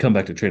had come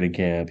back to training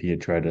camp. He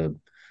had tried to,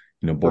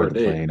 board Start the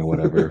a date. plane or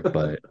whatever,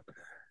 but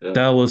Yeah.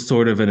 that was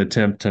sort of an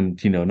attempt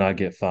to not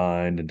get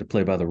fined and to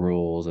play by the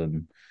rules,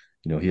 and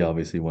he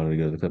obviously wanted to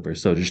go to the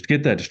Clippers, so just to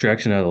get that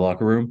distraction out of the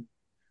locker room,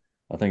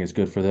 I think it's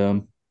good for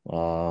them.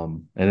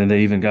 And then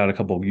they even got a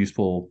couple of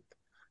useful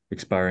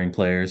expiring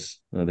players.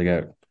 They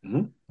got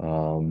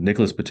Mhm.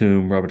 Nicholas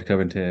Batum, Robert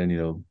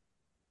Covington,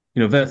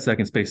 vets that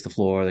can space the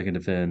floor, they can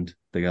defend,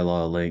 they got a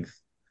lot of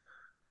length.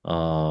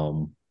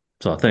 um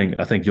so I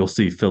think you'll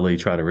see Philly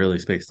try to really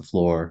space the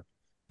floor,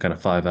 kind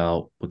of five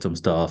out with some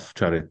stuff,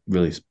 try to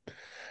really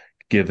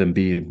give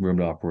Embiid room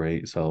to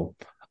operate. So,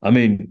 I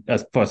mean,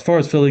 as far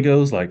as Philly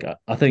goes, like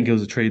I think it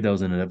was a trade that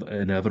was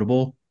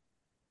inevitable.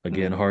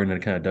 Again, Mhm. Harden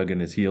had kind of dug in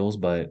his heels,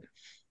 but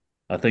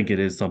I think it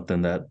is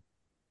something that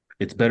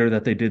it's better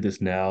that they did this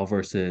now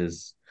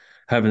versus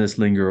having this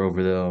linger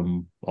over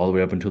them all the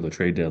way up until the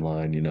trade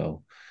deadline.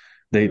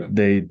 They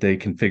Yeah. they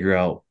can figure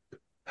out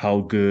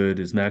how good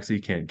is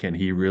Maxi. Can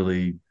he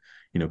really,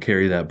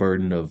 carry that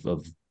burden of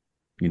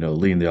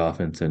leading the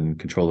offense and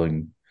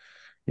controlling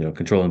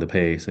the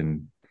pace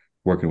and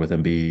working with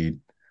Embiid,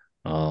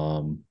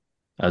 um,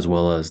 as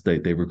well as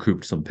they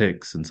recouped some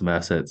picks and some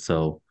assets.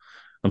 So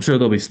I'm sure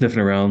they'll be sniffing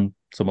around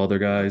some other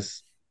Yeah.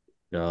 guys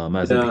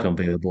as they Yeah. become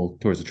available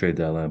towards the trade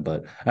deadline.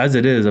 But as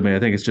it is, I mean, I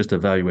think it's just a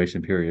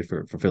valuation period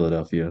for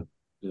Philadelphia.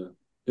 Yeah.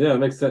 Yeah, it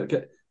makes sense.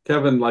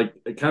 Kevin, like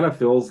it kind of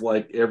feels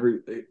like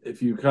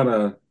if you kind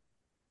of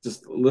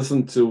just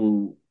listen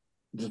to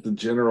just the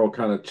general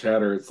kind of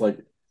chatter, it's like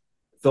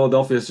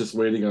Philadelphia is just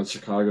waiting on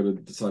Chicago to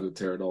decide to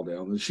tear it all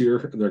down this year,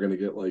 and they're going to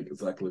get like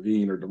Zach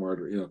LaVine or DeMar.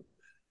 Do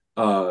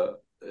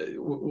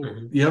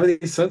you have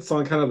any sense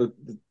on kind of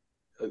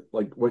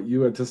like what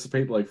you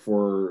anticipate like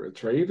for a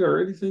trade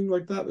or anything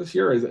like that this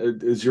year?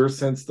 Is your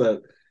sense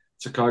that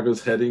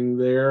Chicago's heading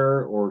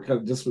there, or kind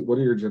of just what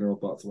are your general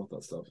thoughts about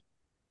that stuff?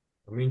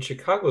 I mean,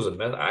 Chicago's a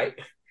mess.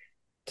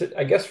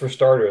 I guess for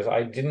starters,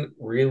 I didn't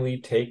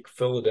really take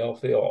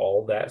Philadelphia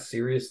all that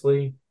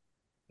seriously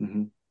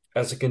Mm-hmm.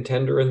 as a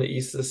contender in the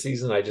East this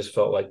season. I just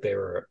felt like they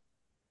were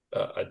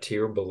a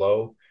tier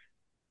below.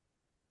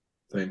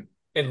 Same.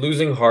 And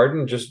losing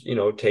Harden just,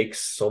 takes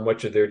so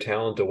much of their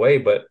talent away.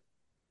 But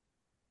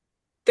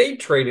they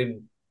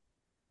traded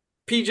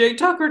PJ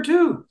Tucker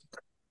too.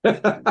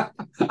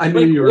 I knew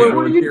Like, you were what are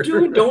going you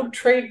doing? here. Don't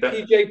trade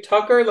PJ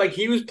Tucker. Like,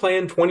 he was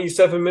playing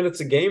 27 minutes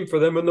a game for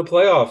them in the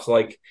playoffs.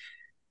 Like,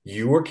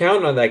 you were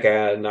counting on that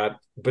guy. Not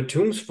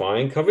Batum's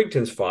fine,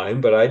 Covington's fine,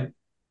 but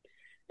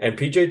and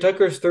PJ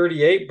Tucker's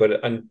 38,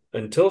 but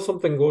until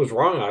something goes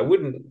wrong, I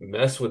wouldn't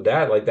mess with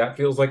that. Like, that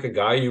feels like a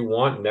guy you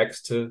want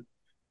next to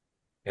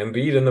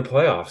Embiid in the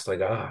playoffs.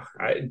 Like,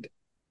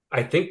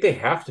 I think they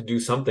have to do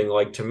something.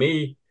 Like, to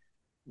me,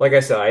 like I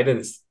said, I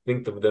didn't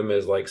think of them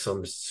as like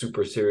some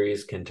super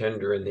serious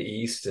contender in the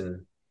East,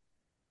 and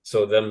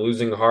so them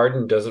losing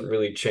Harden doesn't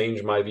really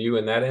change my view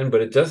in that end,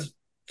 but it does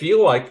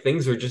feel like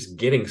things are just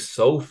getting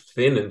so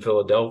thin in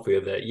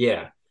Philadelphia that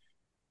yeah,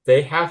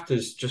 they have to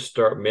just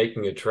start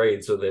making a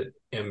trade so that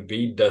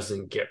Embiid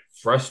doesn't get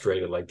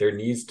frustrated. Like there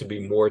needs to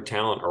be more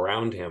talent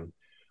around him,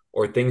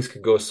 or things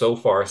could go so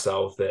far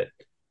south that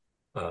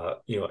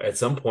at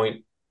some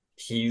point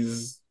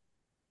he's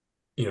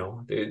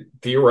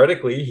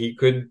theoretically he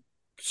could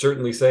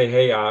certainly say,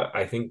 "Hey,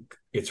 I think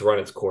it's run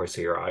its course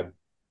here.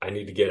 I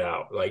need to get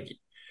out." Like,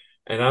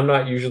 and I'm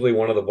not usually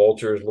one of the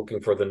vultures looking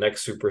for the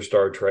next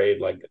superstar trade.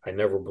 Like, I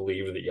never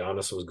believed that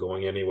Giannis was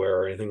going anywhere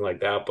or anything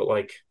like that. But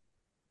like,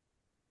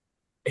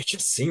 it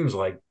just seems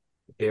like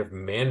they've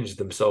managed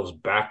themselves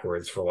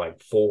backwards for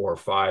like 4 or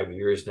 5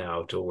 years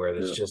now, to where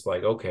it's Yeah. just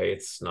like, okay,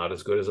 it's not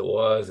as good as it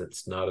was.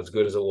 It's not as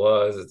good as it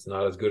was. It's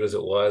not as good as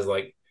it was.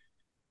 Like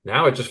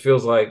now, it just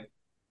feels like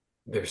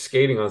they're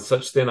skating on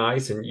such thin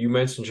ice. And you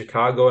mentioned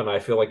Chicago, and I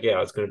feel like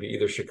yeah, it's going to be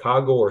either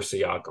Chicago or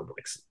Siakam,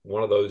 like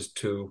one of those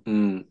two.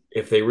 Mm,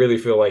 If they really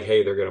feel like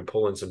hey, they're going to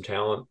pull in some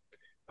talent,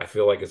 I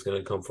feel like it's going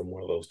to come from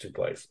one of those two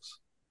places.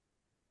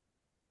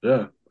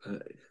 yeah.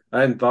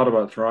 I hadn't thought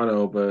about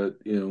Toronto, but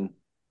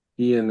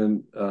he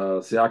and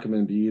Siakam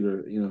and Embiid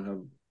are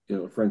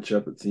have a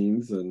friendship it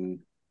seems, and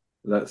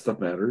that stuff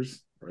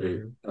matters,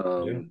 right?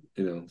 Mm-hmm.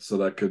 Yeah, So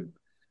that could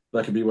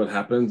be what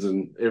happens.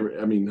 And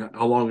I mean,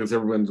 how long has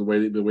everyone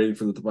been waiting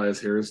for the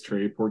Tobias Harris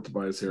trade? Poor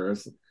Tobias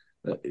Harris,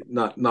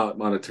 not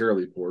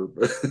monetarily poor,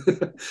 but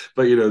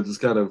but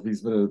just kind of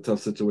he's been in a tough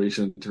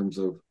situation in terms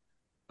of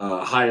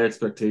high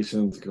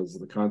expectations because of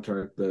the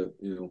contract that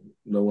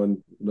no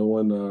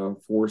one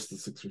forced the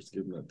Sixers to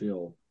give him that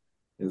deal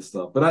and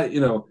stuff. But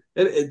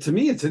to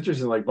me it's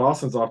interesting. Like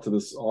Boston's off to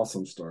this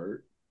awesome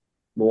start.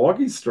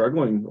 Milwaukee's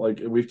struggling. Like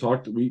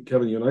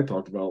Kevin, you and I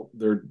talked about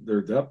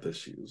their depth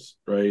issues,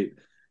 right?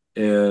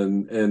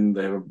 And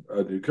they have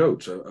a new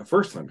coach, a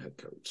first time head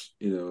coach,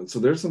 and so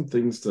there's some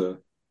things to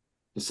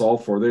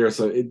solve for there.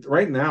 So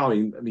right now, I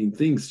mean,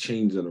 things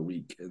change in a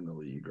week in the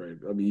league, right?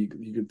 I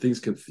mean,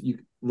 things could you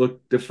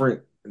look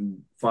different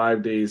in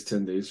 5 days,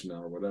 10 days from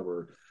now, or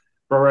whatever.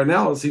 But right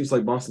now, it seems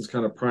like Boston's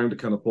kind of primed to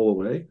kind of pull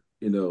away,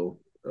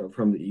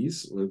 from the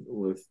East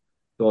with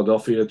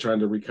Philadelphia trying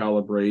to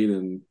recalibrate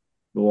and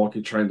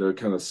Milwaukee trying to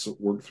kind of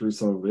work through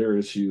some of their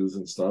issues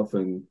and stuff.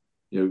 And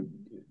you know,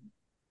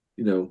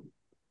 you know,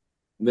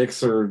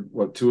 Knicks are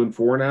what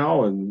 2-4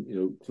 now,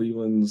 and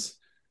Cleveland's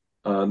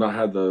not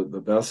had the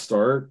best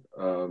start.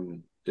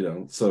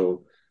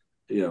 So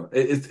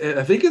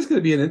I think it's going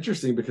to be an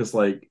interesting because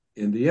like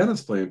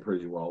Indiana's playing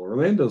pretty well,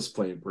 Orlando's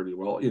playing pretty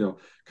well,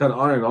 kind of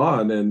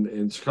on,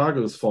 and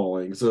Chicago's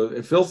falling. So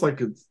it feels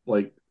like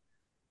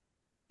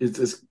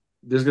it's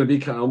there's going to be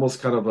kind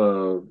of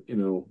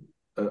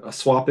a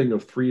swapping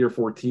of 3 or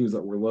 4 teams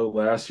that were low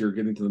last year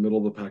getting to the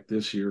middle of the pack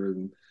this year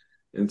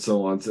and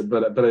so on. So,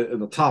 but at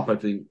the top, I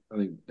think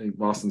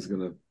Boston's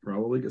going to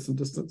probably get some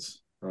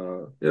distance.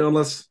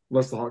 Unless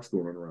the Hawks go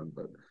on a run.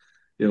 But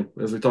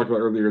as we talked about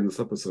earlier in this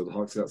episode, the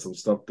Hawks got some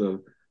stuff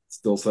to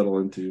still settle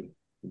into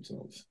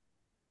themselves.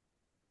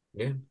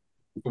 yeah.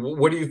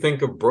 What do you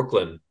think of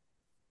Brooklyn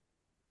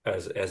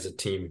as a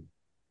team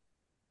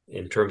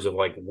in terms of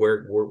like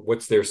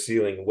what's their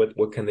ceiling?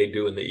 What can they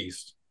do in the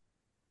East?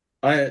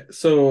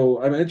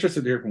 I'm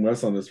interested to hear from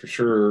Wes on this for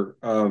sure.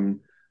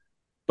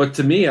 But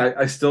to me,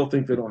 I still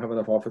think they don't have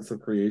enough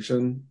offensive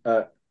creation.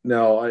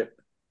 Now,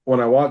 when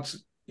I watch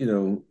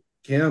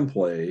Cam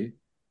play,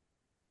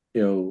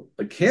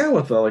 like Cam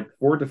with like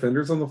 4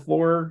 defenders on the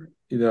floor,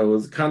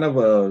 is kind of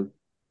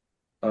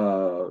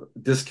a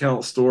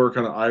discount store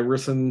kind of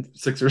Iverson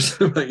Sixers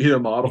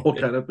model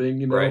kind of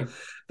thing, Right,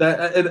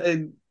 that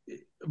and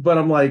but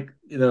I'm like,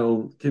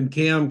 can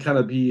Cam kind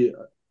of be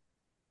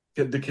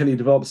can he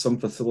develop some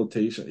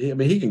facilitation? I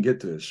mean, he can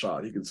get to his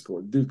shot. He can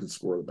score. Dude can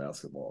score the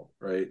basketball,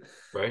 right?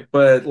 right.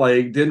 But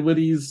like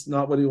Dinwiddie's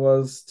not what he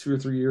was 2 or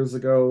 3 years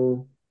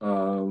ago.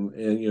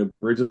 And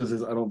Bridges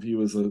is I don't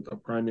view as a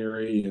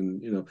primary,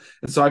 and and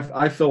so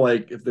I feel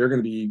like if they're going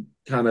to be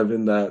kind of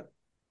in that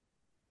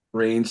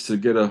range to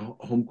get a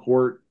home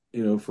court,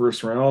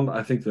 first round,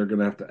 I think they're going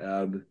to have to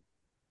add,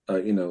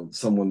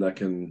 someone that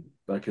can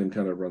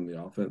kind of run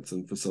the offense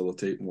and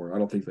facilitate more. I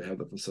don't think they have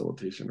the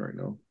facilitation right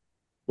now.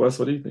 Wes,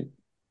 what do you think?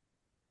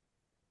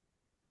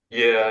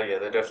 Yeah,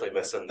 they're definitely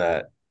missing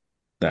that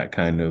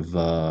kind of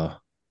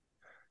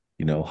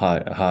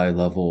high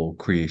level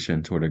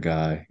creation sort of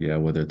guy. Yeah,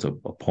 whether it's a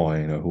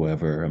point or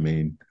whoever. I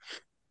mean,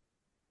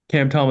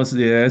 Cam Thomas,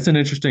 yeah, it's an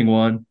interesting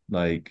one.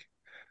 Like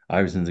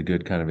Iverson's a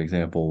good kind of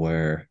example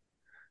where,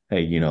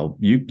 hey,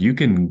 you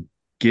can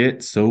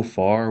get so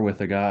far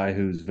with a guy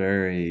who's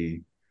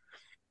very,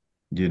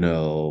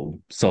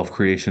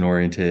 self-creation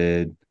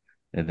oriented,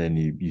 and then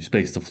you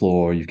space the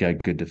floor, you've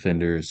got good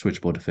defenders,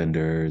 switchable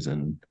defenders,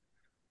 and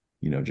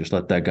just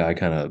let that guy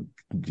kind of,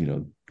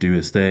 do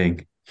his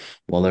thing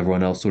while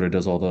everyone else sort of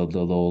does all the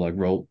little like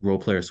role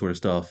player sort of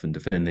stuff and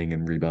defending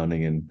and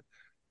rebounding. And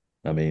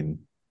I mean,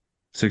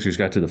 Sixers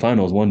got to the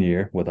finals one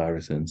year with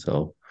Iverson,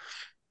 so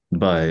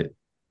but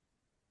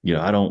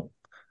I don't.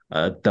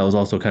 That was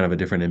also kind of a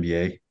different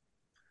NBA.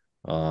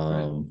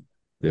 Right.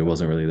 There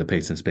wasn't really the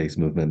pace and space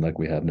movement like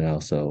we have now.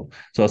 So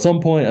at some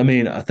point, I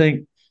mean, I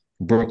think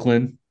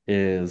Brooklyn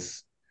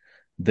is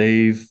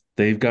they've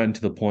gotten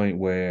to the point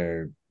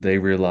where they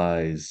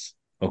realize,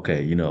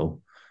 okay,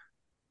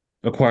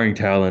 acquiring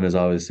talent is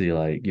obviously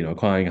like,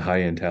 acquiring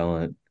high end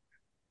talent,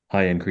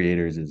 high end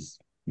creators is,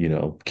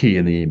 key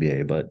in the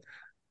NBA, but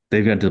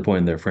they've gotten to the point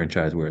in their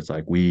franchise where it's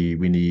like we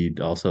need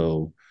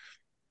also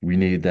we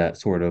need that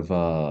sort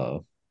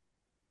of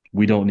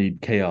we don't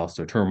need chaos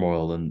or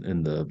turmoil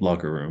in the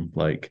locker room.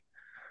 Like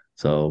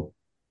so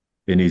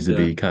it needs to Yeah.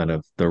 be kind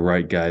of the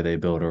right guy they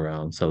build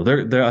around. So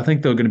they're I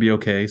think they're gonna be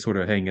okay, sort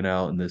of hanging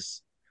out in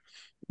this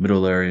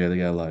middle area. They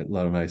got a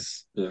lot of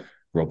nice Yeah.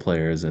 role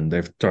players and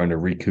they're starting to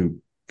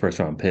recoup first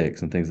round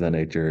picks and things of that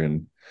nature.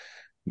 And,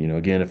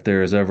 again, if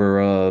there's ever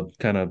a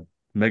kind of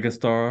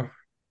megastar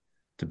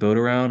to build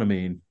around, I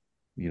mean,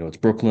 it's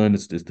Brooklyn,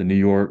 it's the New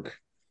York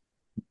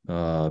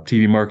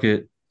TV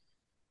market.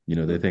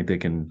 They think they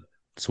can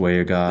sway a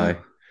Yeah. guy,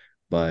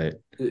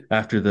 but It-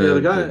 after yeah. The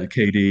the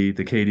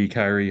guy. KD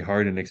Kyrie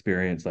Harden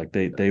experience, like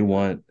they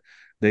want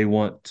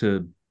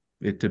to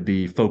it to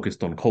be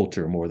focused on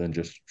culture more than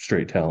just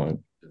straight talent.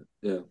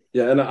 Yeah,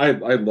 yeah, and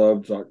I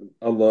love Jock.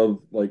 I love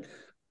like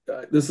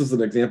this is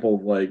an example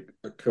of like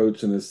a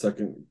coach in his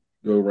second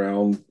go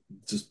round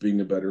just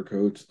being a better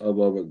coach. I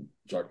love what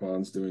Jock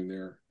Vaughn's doing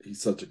there.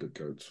 He's such a good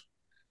coach.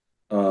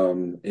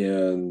 And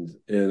then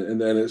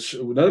none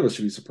of us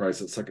should be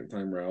surprised that second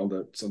time round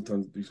that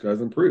sometimes these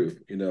guys improve.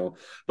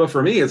 But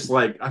for me, it's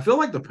like I feel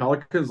like the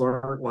Pelicans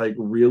aren't like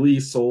really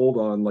sold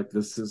on like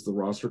this is the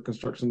roster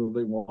construction that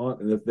they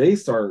want, and if they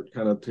start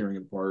kind of tearing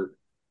apart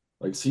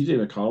like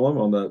CJ McCollum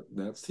on that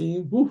Nets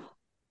team, whew,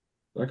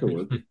 that could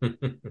work.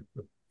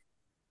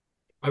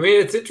 I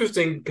mean, it's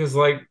interesting because,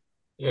 like,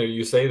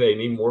 you say they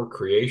need more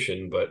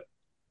creation, but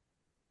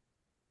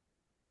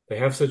they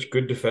have such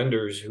good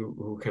defenders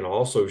who can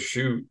also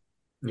shoot.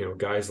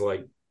 Guys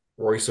like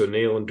Royce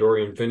O'Neal and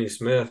Dorian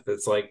Finney-Smith.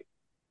 It's like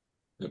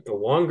Yep. the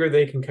longer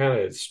they can kind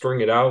of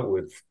string it out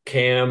with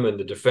Cam and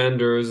the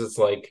defenders, it's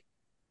like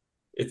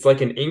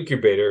an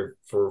incubator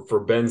for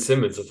Ben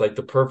Simmons. It's like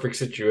the perfect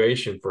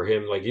situation for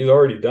him. Like he's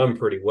already done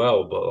pretty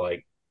well, but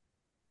like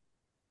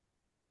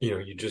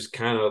you just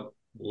kind of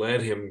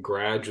let him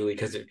gradually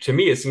because to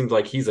me it seems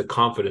like he's a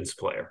confidence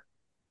player.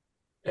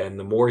 And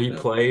the more he Yeah.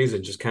 plays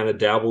and just kind of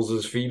dabbles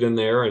his feet in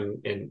there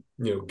and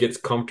gets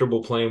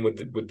comfortable playing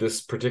with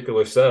this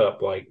particular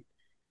setup, like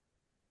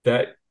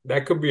that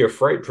could be a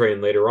freight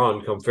train later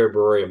on come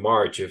February and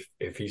March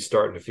if he's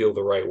starting to feel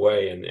the right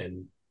way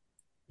and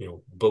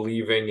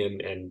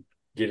believing and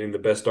getting the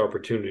best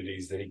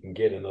opportunities that he can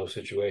get in those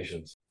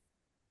situations.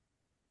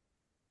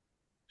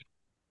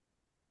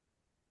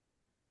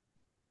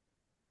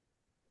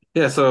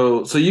 Yeah,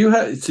 so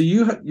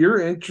you're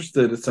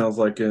interested, it sounds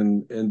like,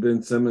 in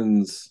Ben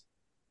Simmons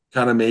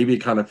kind of maybe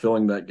kind of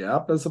filling that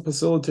gap as a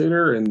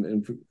facilitator.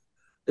 And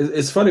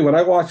it's funny when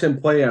I watch him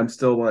play, I'm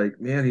still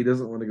like, man, he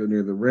doesn't want to go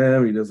near the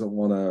rim. He doesn't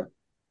want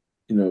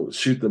to,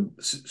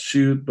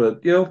 shoot.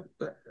 But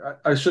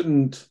I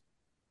shouldn't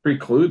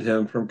preclude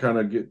him from kind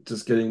of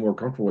just getting more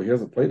comfortable. He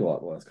hasn't played a lot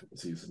the last couple of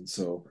seasons,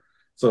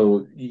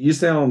 so you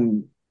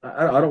sound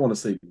I don't want to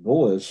say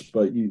bullish,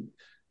 but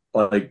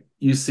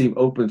you seem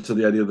open to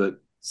the idea that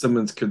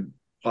Simmons could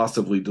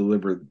possibly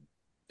deliver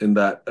in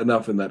that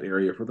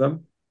area for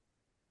them.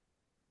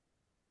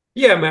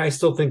 Yeah, I mean, I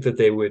still think that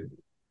they would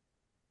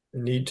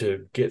need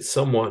to get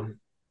someone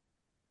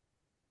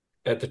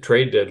at the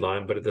trade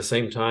deadline, but at the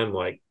same time,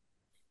 like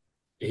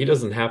he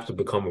doesn't have to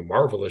become a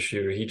marvelous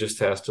shooter. He just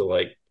has to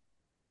like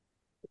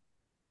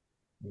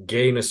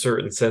gain a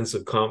certain sense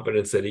of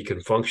confidence that he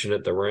can function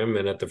at the rim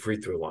and at the free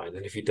throw line.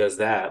 And if he does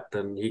that,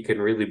 then he can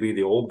really be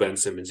the old Ben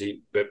Simmons.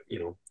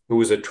 Who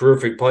was a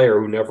terrific player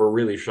who never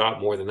really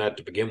shot more than that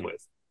to begin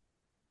with.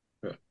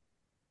 Yeah,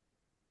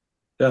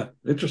 yeah,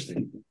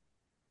 interesting.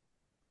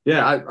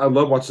 Yeah, I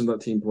love watching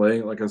that team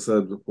play. Like I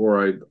said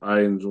before,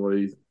 I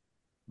enjoy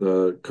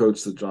the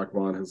coach that Jock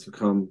Vaughn has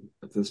become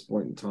at this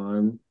point in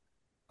time.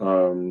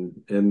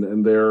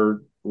 And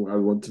they're I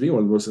want to be one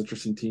of the most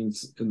interesting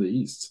teams in the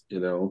East.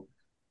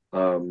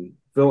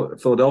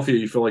 Philadelphia,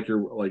 you feel like you're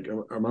like,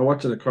 am I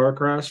watching a car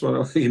crash? When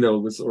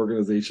this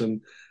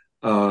organization,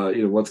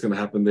 what's going to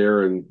happen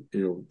there, and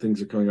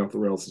things are coming off the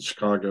rails in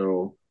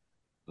Chicago.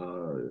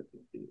 Uh,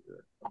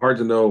 Hard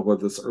to know what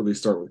this early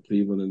start with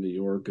Cleveland and New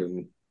York,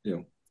 and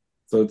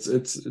so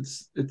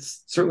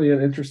it's certainly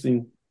an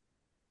interesting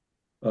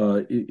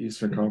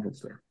Eastern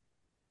Conference there.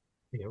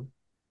 You know,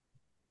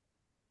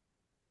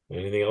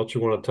 anything else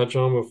you want to touch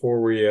on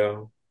before we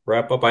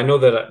wrap up? I know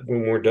that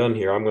when we're done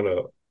here, I'm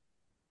gonna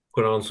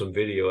put on some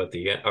video at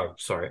the end. Oh,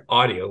 sorry,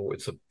 audio.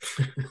 It's a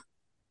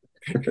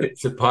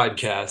it's a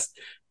podcast,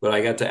 but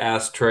I got to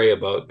ask Trae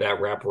about that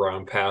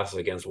wraparound pass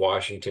against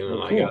Washington, Oh,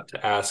 and I got cool.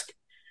 to ask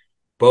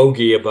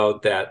Bogey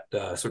about that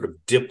sort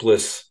of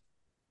dipless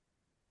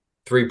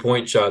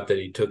 3-point shot that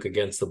he took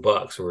against the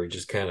Bucks, where he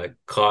just kind of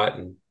caught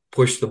and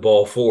pushed the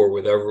ball forward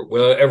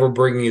without ever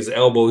bringing his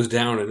elbows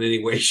down in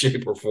any way,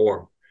 shape, or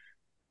form.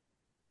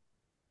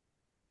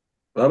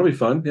 That'll be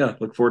fun. Yeah,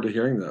 look forward to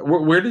hearing that.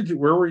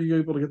 Where were you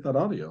able to get that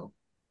audio?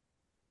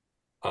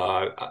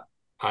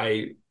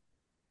 I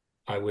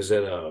I was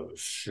at a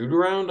shoot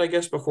around, I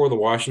guess, before the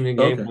Washington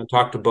game. Okay. I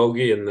talked to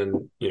Bogey, and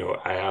then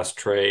I asked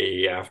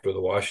Trae after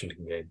the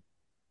Washington game.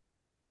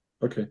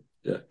 Okay.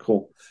 Yeah,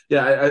 cool.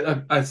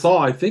 Yeah, I saw,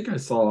 I think I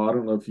saw, I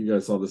don't know if you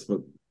guys saw this, but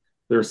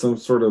there's some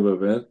sort of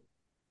event.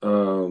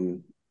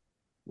 Um,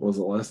 was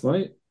it last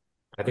night?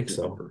 I I think can't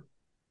so. remember.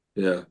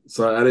 Yeah.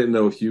 So I didn't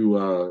know if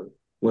you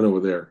went over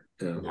there.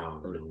 Yeah. No,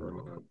 no, Or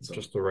no, not. So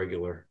just the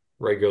regular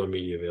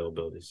media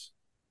availabilities.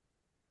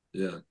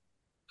 yeah.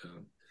 Yeah.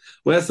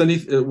 Wes,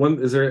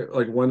 is there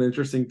like one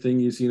interesting thing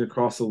you've seen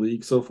across the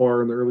league so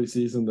far in the early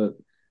season that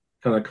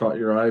kind of caught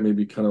your eye?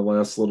 Maybe kind of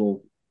last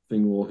little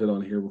thing we'll hit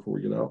on here before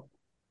we get out.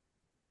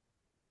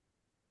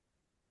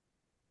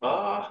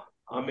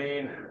 I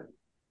mean,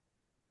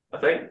 I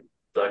think,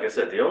 like I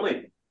said, the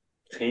only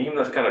team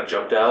that's kind of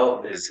jumped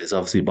out is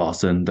obviously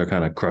Boston. They're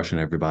kind of crushing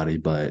everybody,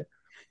 but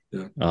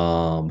Yeah.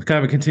 kind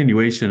of a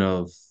continuation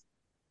of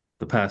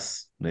the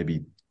past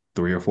maybe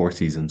 3 or 4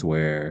 seasons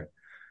where,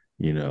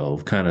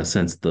 kind of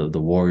since the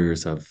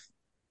Warriors have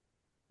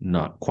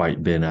not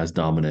quite been as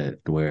dominant,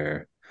 where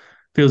it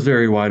feels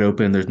very wide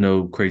open. There's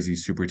no crazy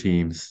super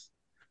teams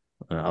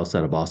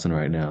outside of Boston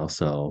right now.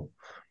 So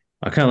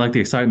I kind of like the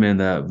excitement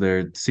that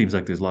there seems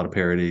like there's a lot of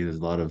parity. There's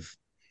a lot of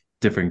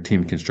different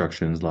team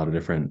constructions, a lot of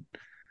different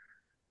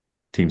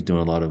teams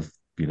doing a lot of,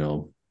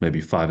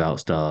 maybe 5 out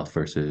stuff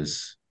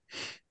versus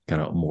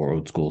kind of more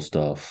old school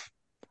stuff.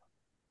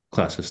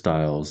 Clash of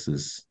Styles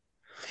is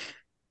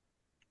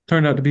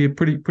turned out to be a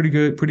pretty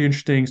good, pretty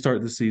interesting start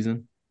to the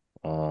season.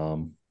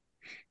 Um,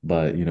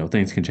 but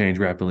things can change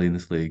rapidly in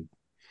this league.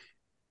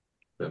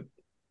 Yeah.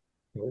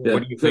 What Yeah.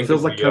 do you It think feels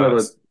of like the kind of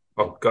a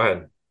oh, go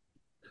ahead.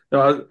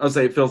 no, I'll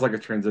say it feels like a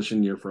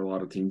transition year for a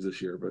lot of teams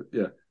this year, but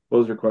yeah. What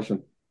was your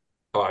question?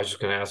 Oh, I was just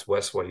going to ask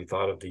Wes what he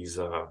thought of these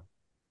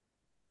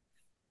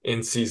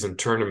in-season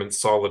tournament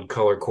solid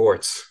color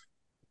courts.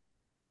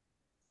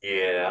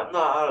 Yeah, I'm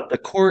not the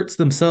courts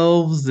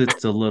themselves.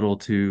 It's a little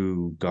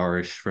too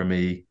garish for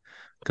me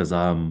because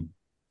I'm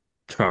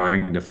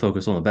trying to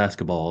focus on the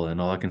basketball,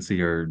 and all I can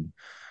see are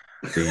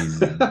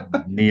these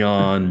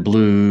neon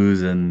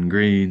blues and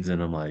greens,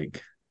 and I'm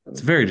like,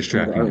 it's very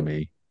distracting to I'm,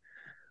 me.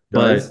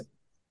 But guys,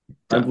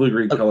 I'm blue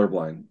green uh,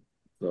 colorblind.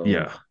 So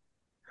yeah,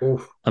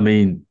 Oof. I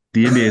mean,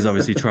 the NBA is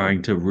obviously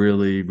trying to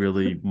really,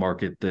 really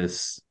market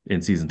this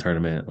in-season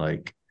tournament.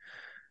 Like,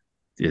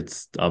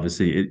 it's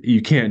obviously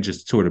you can't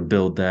just sort of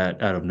build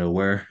that out of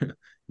nowhere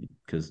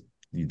because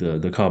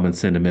the common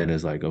sentiment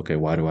is like, okay,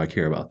 why do I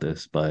care about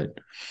this? But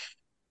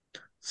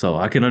so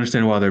I can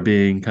understand why they're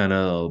being kind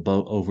of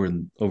over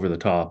the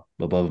top,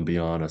 above and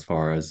beyond as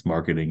far as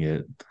marketing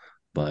it.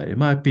 But it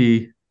might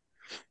be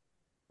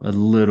a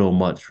little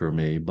much for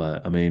me.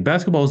 But I mean,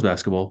 basketball is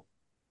basketball.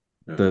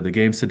 yeah. The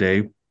games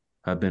today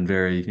have been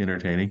very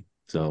entertaining.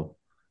 So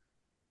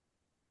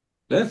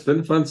Yeah, it's been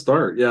a fun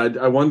start. Yeah,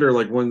 I wonder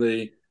like when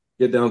they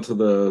get down to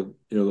the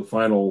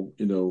final,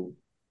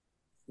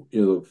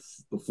 the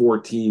four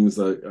teams.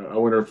 I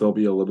wonder if there'll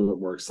be a little bit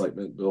more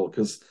excitement built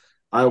because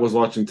I was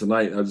watching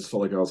tonight. I just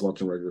felt like I was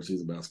watching regular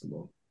season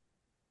basketball,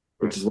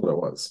 which is what it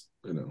was.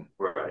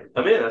 right.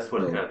 I mean, that's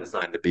what it kind So of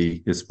designed to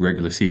be. It's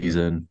regular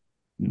season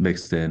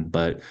mixed in.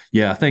 But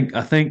yeah, I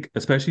think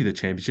especially the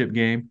championship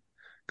game,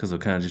 because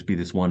it'll kind of just be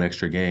this one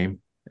extra game.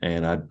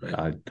 And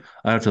right,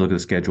 I have to look at the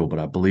schedule, but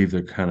I believe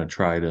they're kind of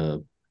try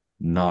to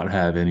not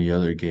have any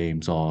other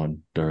games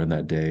on during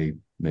that day,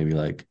 maybe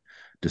like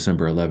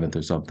December 11th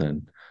or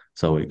something.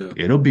 So yeah,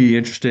 it'll be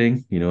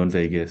interesting, in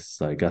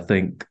Vegas. Like I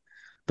think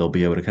they'll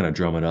be able to kind of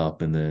drum it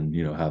up and then,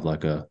 have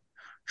like a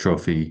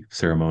trophy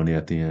ceremony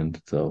at the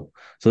end. So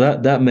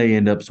that may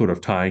end up sort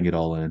of tying it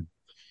all in.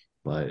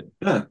 But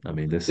yeah, I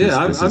mean, this yeah. is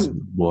I'm, this is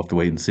I'm we'll have to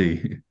wait and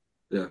see.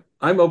 yeah,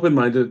 I'm open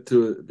minded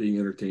to it being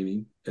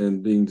entertaining.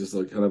 and being just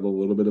like kind of a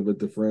little bit of a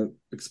different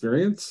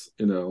experience.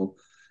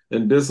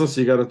 In business,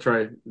 you got to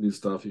try new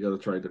stuff. You got to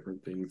try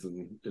different things,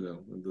 and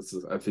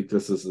I think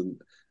this is an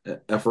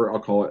effort. I'll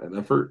call it an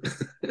effort.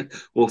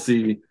 We'll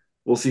see.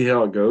 We'll see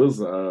how it goes.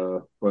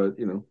 But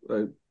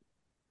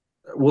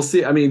we'll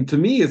see. I mean, to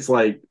me, it's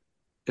like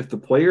if the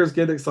players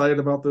get excited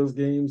about those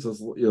games,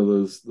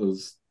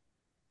 those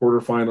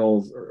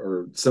quarterfinals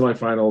or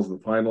semifinals and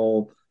the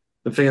final,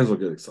 the fans will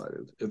get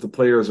excited. If the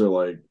players are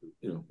like,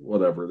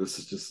 whatever, this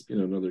is just,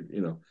 another,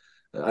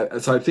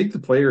 so I think the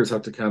players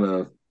have to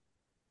kind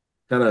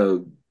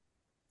of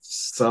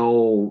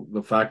sell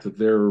the fact that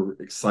they're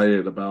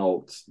excited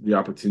about the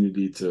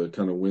opportunity to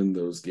kind of win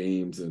those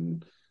games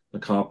and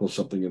accomplish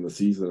something in the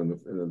season, and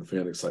then the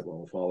fan excitement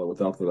will follow.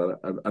 Without that,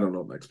 I don't know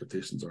what my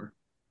expectations are.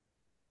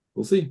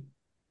 We'll see.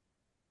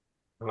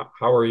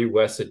 How are you,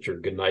 Wes, at your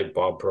goodnight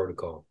Bob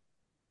protocol?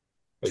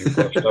 Are you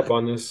brushed up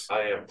on this?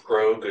 I am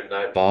pro good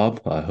night,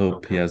 Bob. I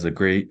hope he has a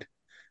great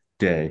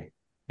day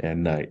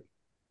and night.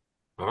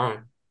 All right.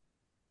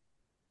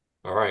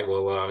 All right.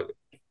 Well,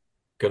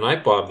 good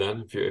night, Bob,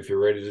 then, if you're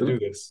ready to do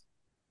this.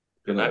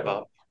 Good night,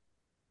 Bob.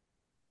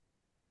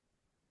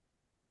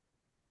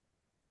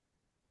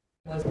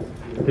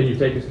 Can you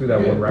take us through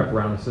that one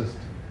wraparound assist?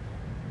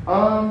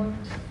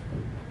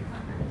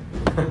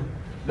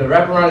 The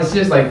wraparound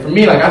assist, like for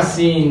me, like I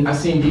seen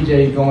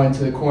DJ going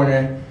to the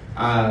corner.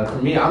 For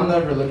me, I'm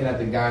never looking at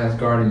the guy that's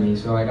guarding me.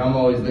 So like I'm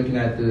always looking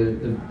at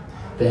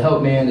the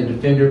help man, the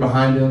defender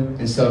behind him.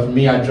 And so for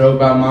me, I drove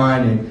by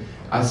mine and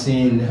I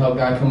seen the help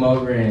guy come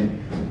over and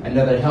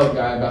another help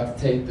guy about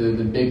to take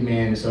the big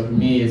man. And so for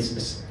me,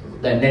 it's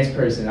that next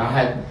person.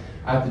 I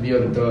have to be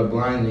able to throw it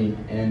blindly.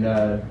 And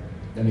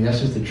I mean, that's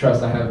just the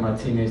trust I have with my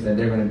teammates that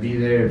they're going to be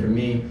there. And for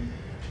me,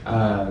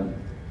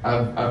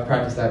 I've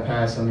practiced that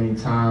pass so many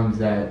times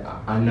that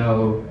I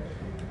know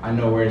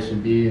where it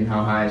should be and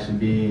how high it should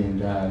be.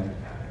 And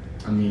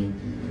I mean,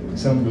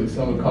 some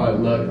would call it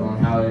luck on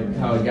how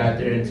it got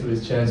there into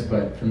his chest.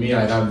 But for me,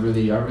 like I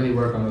really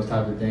work on those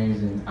type of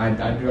things, and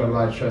I do have a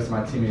lot of trust in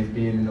my teammates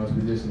being in those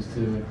positions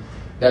too.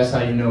 That's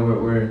how you know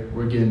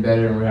we're getting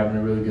better and we're having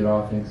a really good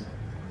offense.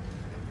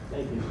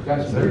 Thank you.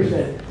 Gotcha. Appreciate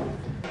it.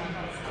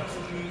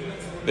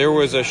 There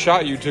was a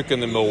shot you took in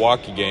the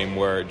Milwaukee game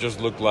where it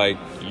just looked like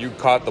you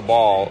caught the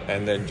ball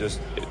and then just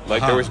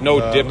like there was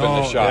no dip in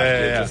the shot,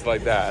 just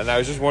like that. And I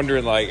was just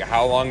wondering, like,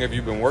 how long have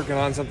you been working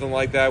on something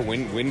like that?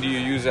 When do you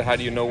use it? How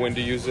do you know when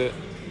to use it?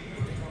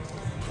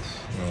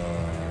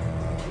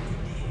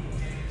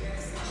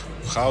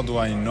 How do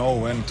I know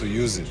when to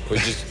use it?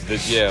 But is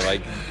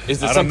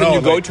it something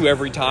you go to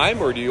every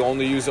time, or do you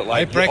only use it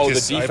like,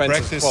 the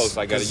defense is close,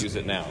 I got to use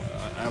it now?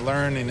 I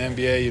learned in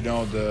NBA,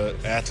 the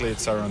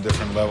athletes are on a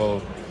different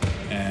level,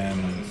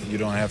 and you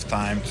don't have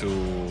time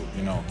to,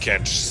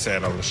 catch,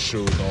 settle,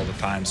 shoot all the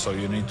time. So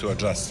you need to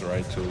adjust,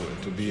 right,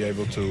 to be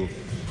able to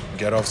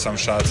get off some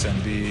shots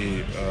and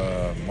be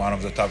one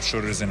of the top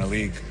shooters in the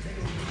league.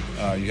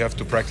 You have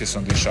to practice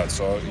on these shots.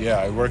 So, yeah,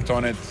 I worked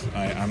on it.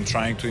 I'm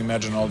trying to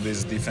imagine all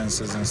these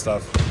defenses and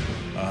stuff.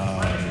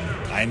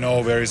 I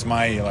know where is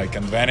my,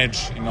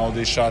 advantage in all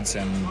these shots,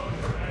 and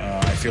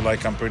I feel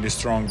like I'm pretty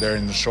strong there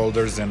in the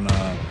shoulders and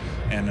the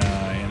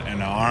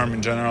arm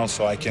in general,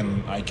 so I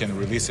can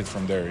release it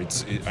from there.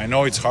 I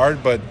know it's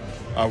hard, but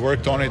I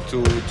worked on it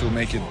to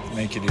make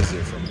it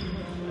easier for me.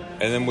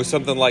 And then with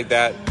something like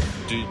that,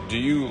 do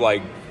you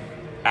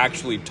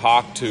actually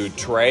talk to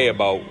Trae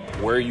about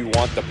where you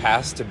want the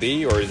pass to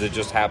be, or does it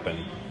just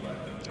happen?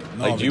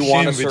 No, do you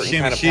want a certain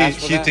kind of pass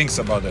for he that? thinks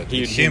about it.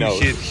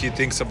 He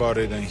thinks about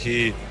it, and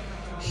he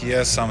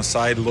has some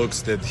side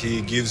looks that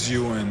he gives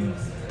you, and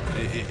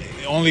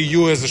only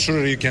you as a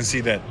shooter you can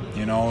see that.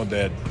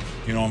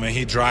 When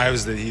he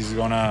drives, that he's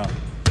gonna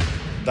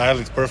dial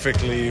it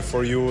perfectly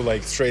for you.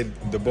 Like straight,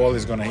 the ball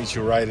is gonna hit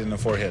you right in the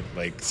forehead.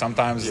 Like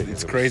sometimes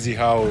it's crazy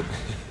how.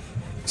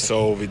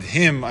 So with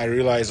him, I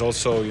realize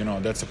also,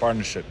 that's a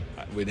partnership.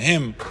 With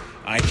him,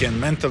 I can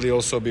mentally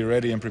also be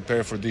ready and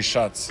prepare for these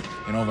shots.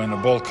 When the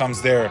ball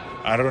comes there,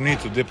 I don't need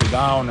to dip it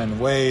down and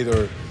wait,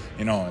 or,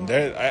 and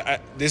there.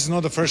 This is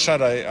not the first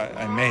shot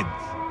I made.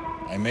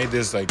 I made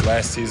this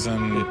last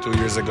season, 2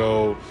 years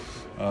ago.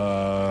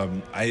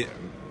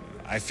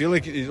 I feel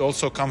like it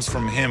also comes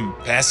from him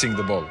passing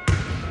the ball,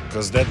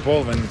 because that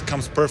ball, when it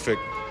comes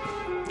perfect,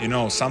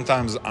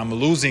 sometimes I'm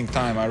losing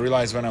time. I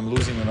realize when I'm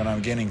losing and when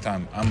I'm gaining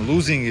time. I'm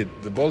losing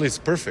it. The ball is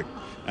perfect.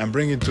 I'm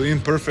bringing it to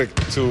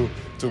imperfect to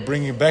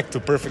bring it back to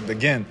perfect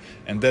again.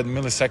 And that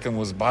millisecond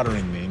was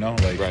bothering me,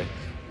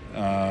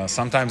 Right.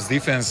 Sometimes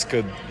defense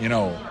could,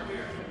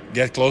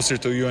 get closer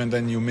to you and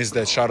then you miss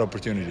that shot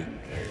opportunity.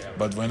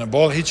 But when a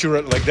ball hits you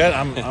like that,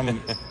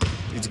 I'm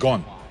it's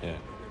gone. Yeah.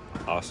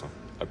 Awesome.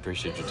 I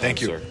appreciate your time,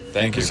 Thank you. sir.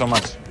 Thank you so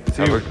much.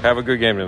 Have a good game.